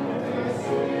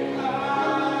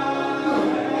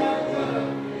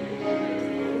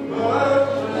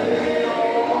 But they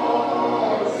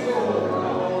are so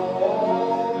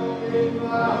long in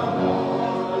my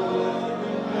heart.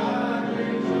 I'm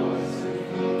rejoicing.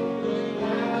 I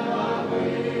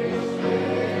wish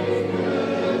they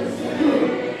could see.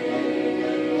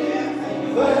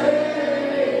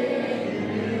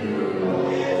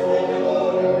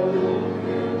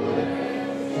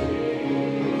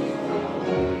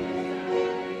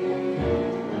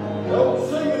 Don't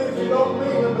sing it if you don't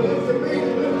mean it, but if you mean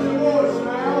it, lift your voice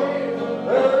now.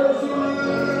 There's a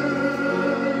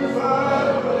roof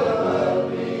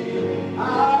above me. I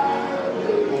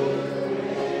believe.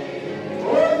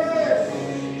 Oh yes,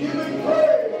 give me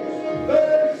praise.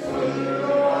 There's food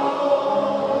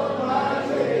on my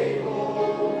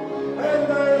table, and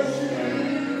there's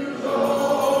shoes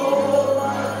on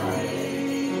my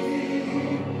feet.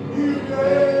 You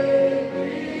gave me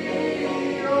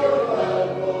your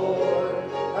love, Lord,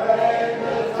 and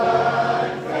the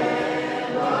fine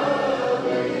family.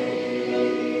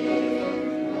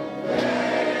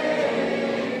 Thank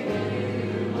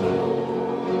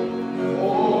you,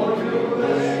 Lord, for your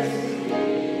blessing.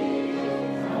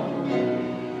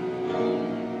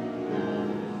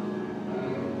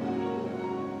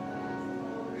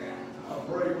 I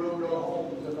pray we'll go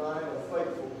home tonight a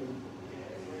faithful people,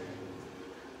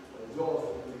 a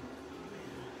joyful people,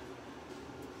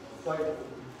 a faithful people.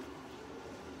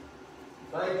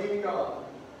 Thanking God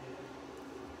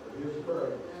for His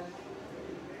grace,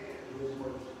 His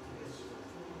mercy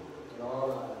in our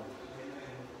lives.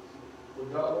 We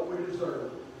got what we deserve.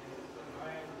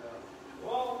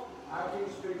 I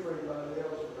can't speak for anybody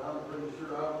else, but I'm pretty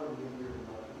sure I wouldn't be here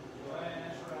tonight.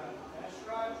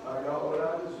 I got what I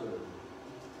deserve.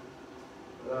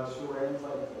 But I sure am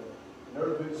thankful. And there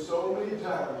have been so many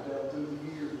times down through the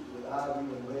years that I've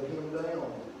even let Him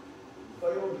down and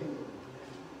failed Him.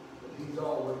 But He's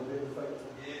always been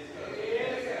faithful.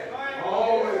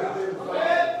 Always been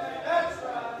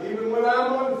faithful. Even when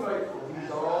I'm unfaithful,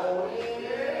 He's always been faithful.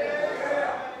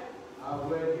 I've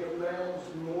let Him down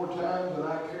some more times than I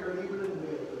care to even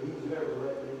admit, but He's never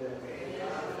let me down.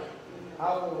 I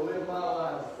want to live my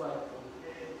life thankful.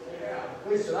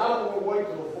 Listen, I don't want to wait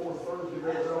till the fourth Thursday of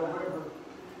every November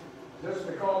just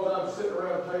because I'm sitting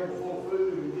around a table full of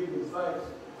food and giving thanks.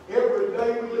 Every day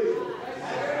we live.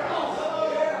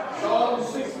 Psalm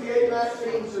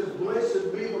 68:19 says,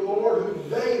 "Blessed be the Lord who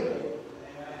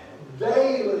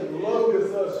daily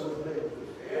loadeth us with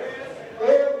benefits."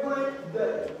 Every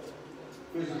day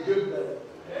is a good day.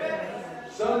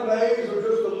 Some days are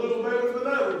just a little better than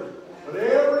others, but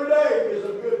every day is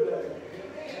a good day.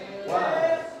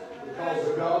 Why? Because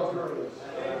of God's grace,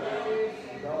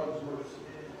 God's mercy.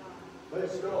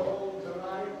 Let's go home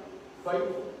tonight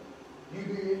faithful. You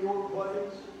be in your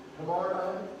place tomorrow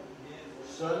night,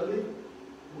 Sunday,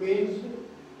 Wednesday.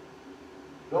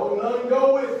 Don't none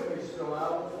go with me, still I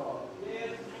will follow.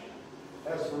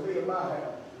 As for me and my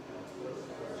house,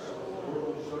 we're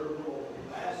going to serve the Lord.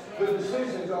 The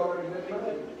decision's already been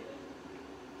made.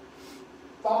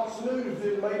 Fox News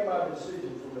didn't make my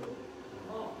decision for me.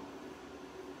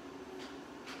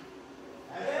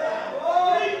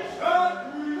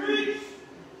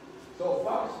 So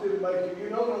Fox didn't make it. You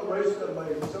know the rest of them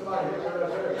made it. Somebody hit right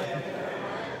there.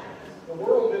 The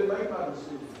world didn't make my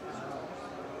decision.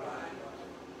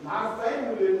 My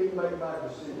family didn't even make my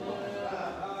decision.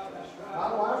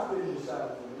 My wife didn't decide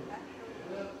for me.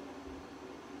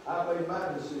 I made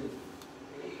my decision.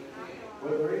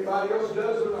 Whether anybody else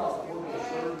does or not, we're going to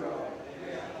serve God.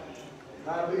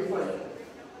 Try to be faithful.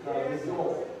 Try to be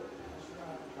joyful.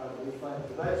 Try to be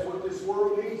thankful. That's what this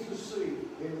world needs to see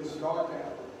in this dark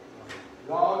hour.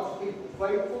 God's people,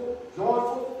 faithful,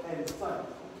 joyful, and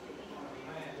thankful.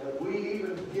 That we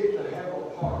even get to have a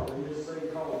part in this thing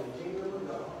called the kingdom of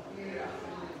God.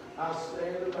 I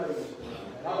stand amazed.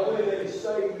 Not only did He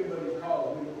save me, but He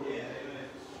called me.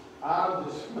 I'm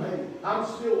just amazed. I'm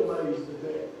still amazed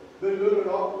today. The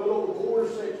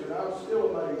I'm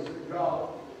still amazed that God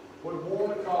would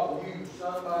want to call you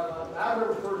somebody like that. I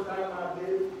remember the first time I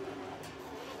did it.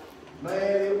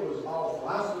 Man, it was awful.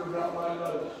 I still got my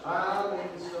notes. I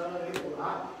mean, son,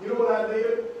 you know what I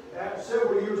did?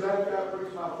 Several years after I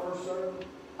preached my first sermon,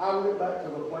 I went back to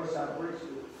the place I preached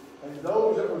it. And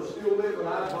those that were still living,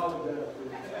 I apologized to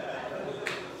them.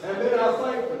 And then I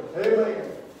thanked them.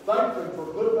 Amen. Thanked them for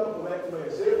putting up with that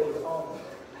mess. It was awful.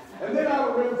 And then I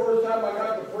remember the first time I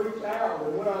got to preach out,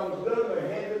 and when I was done,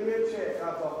 they handed me a check.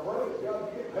 I thought, praise God,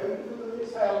 you get paid to do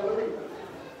this. Hallelujah.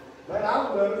 Man,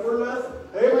 I've done it for nothing.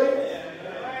 Amen.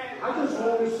 I just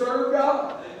want to serve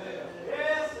God.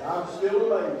 Yes. I'm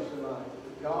still amazed tonight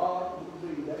that God will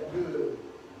be that good,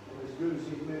 and as good as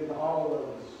He's been to all of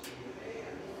us.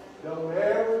 Don't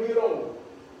ever get over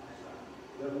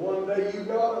that one day you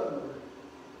got under.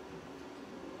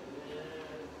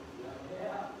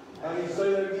 How do you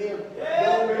say that again?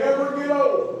 Don't ever get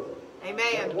over.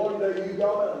 Amen. That one day you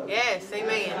got under. Yes,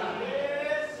 amen.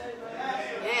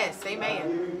 Yes,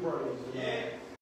 amen.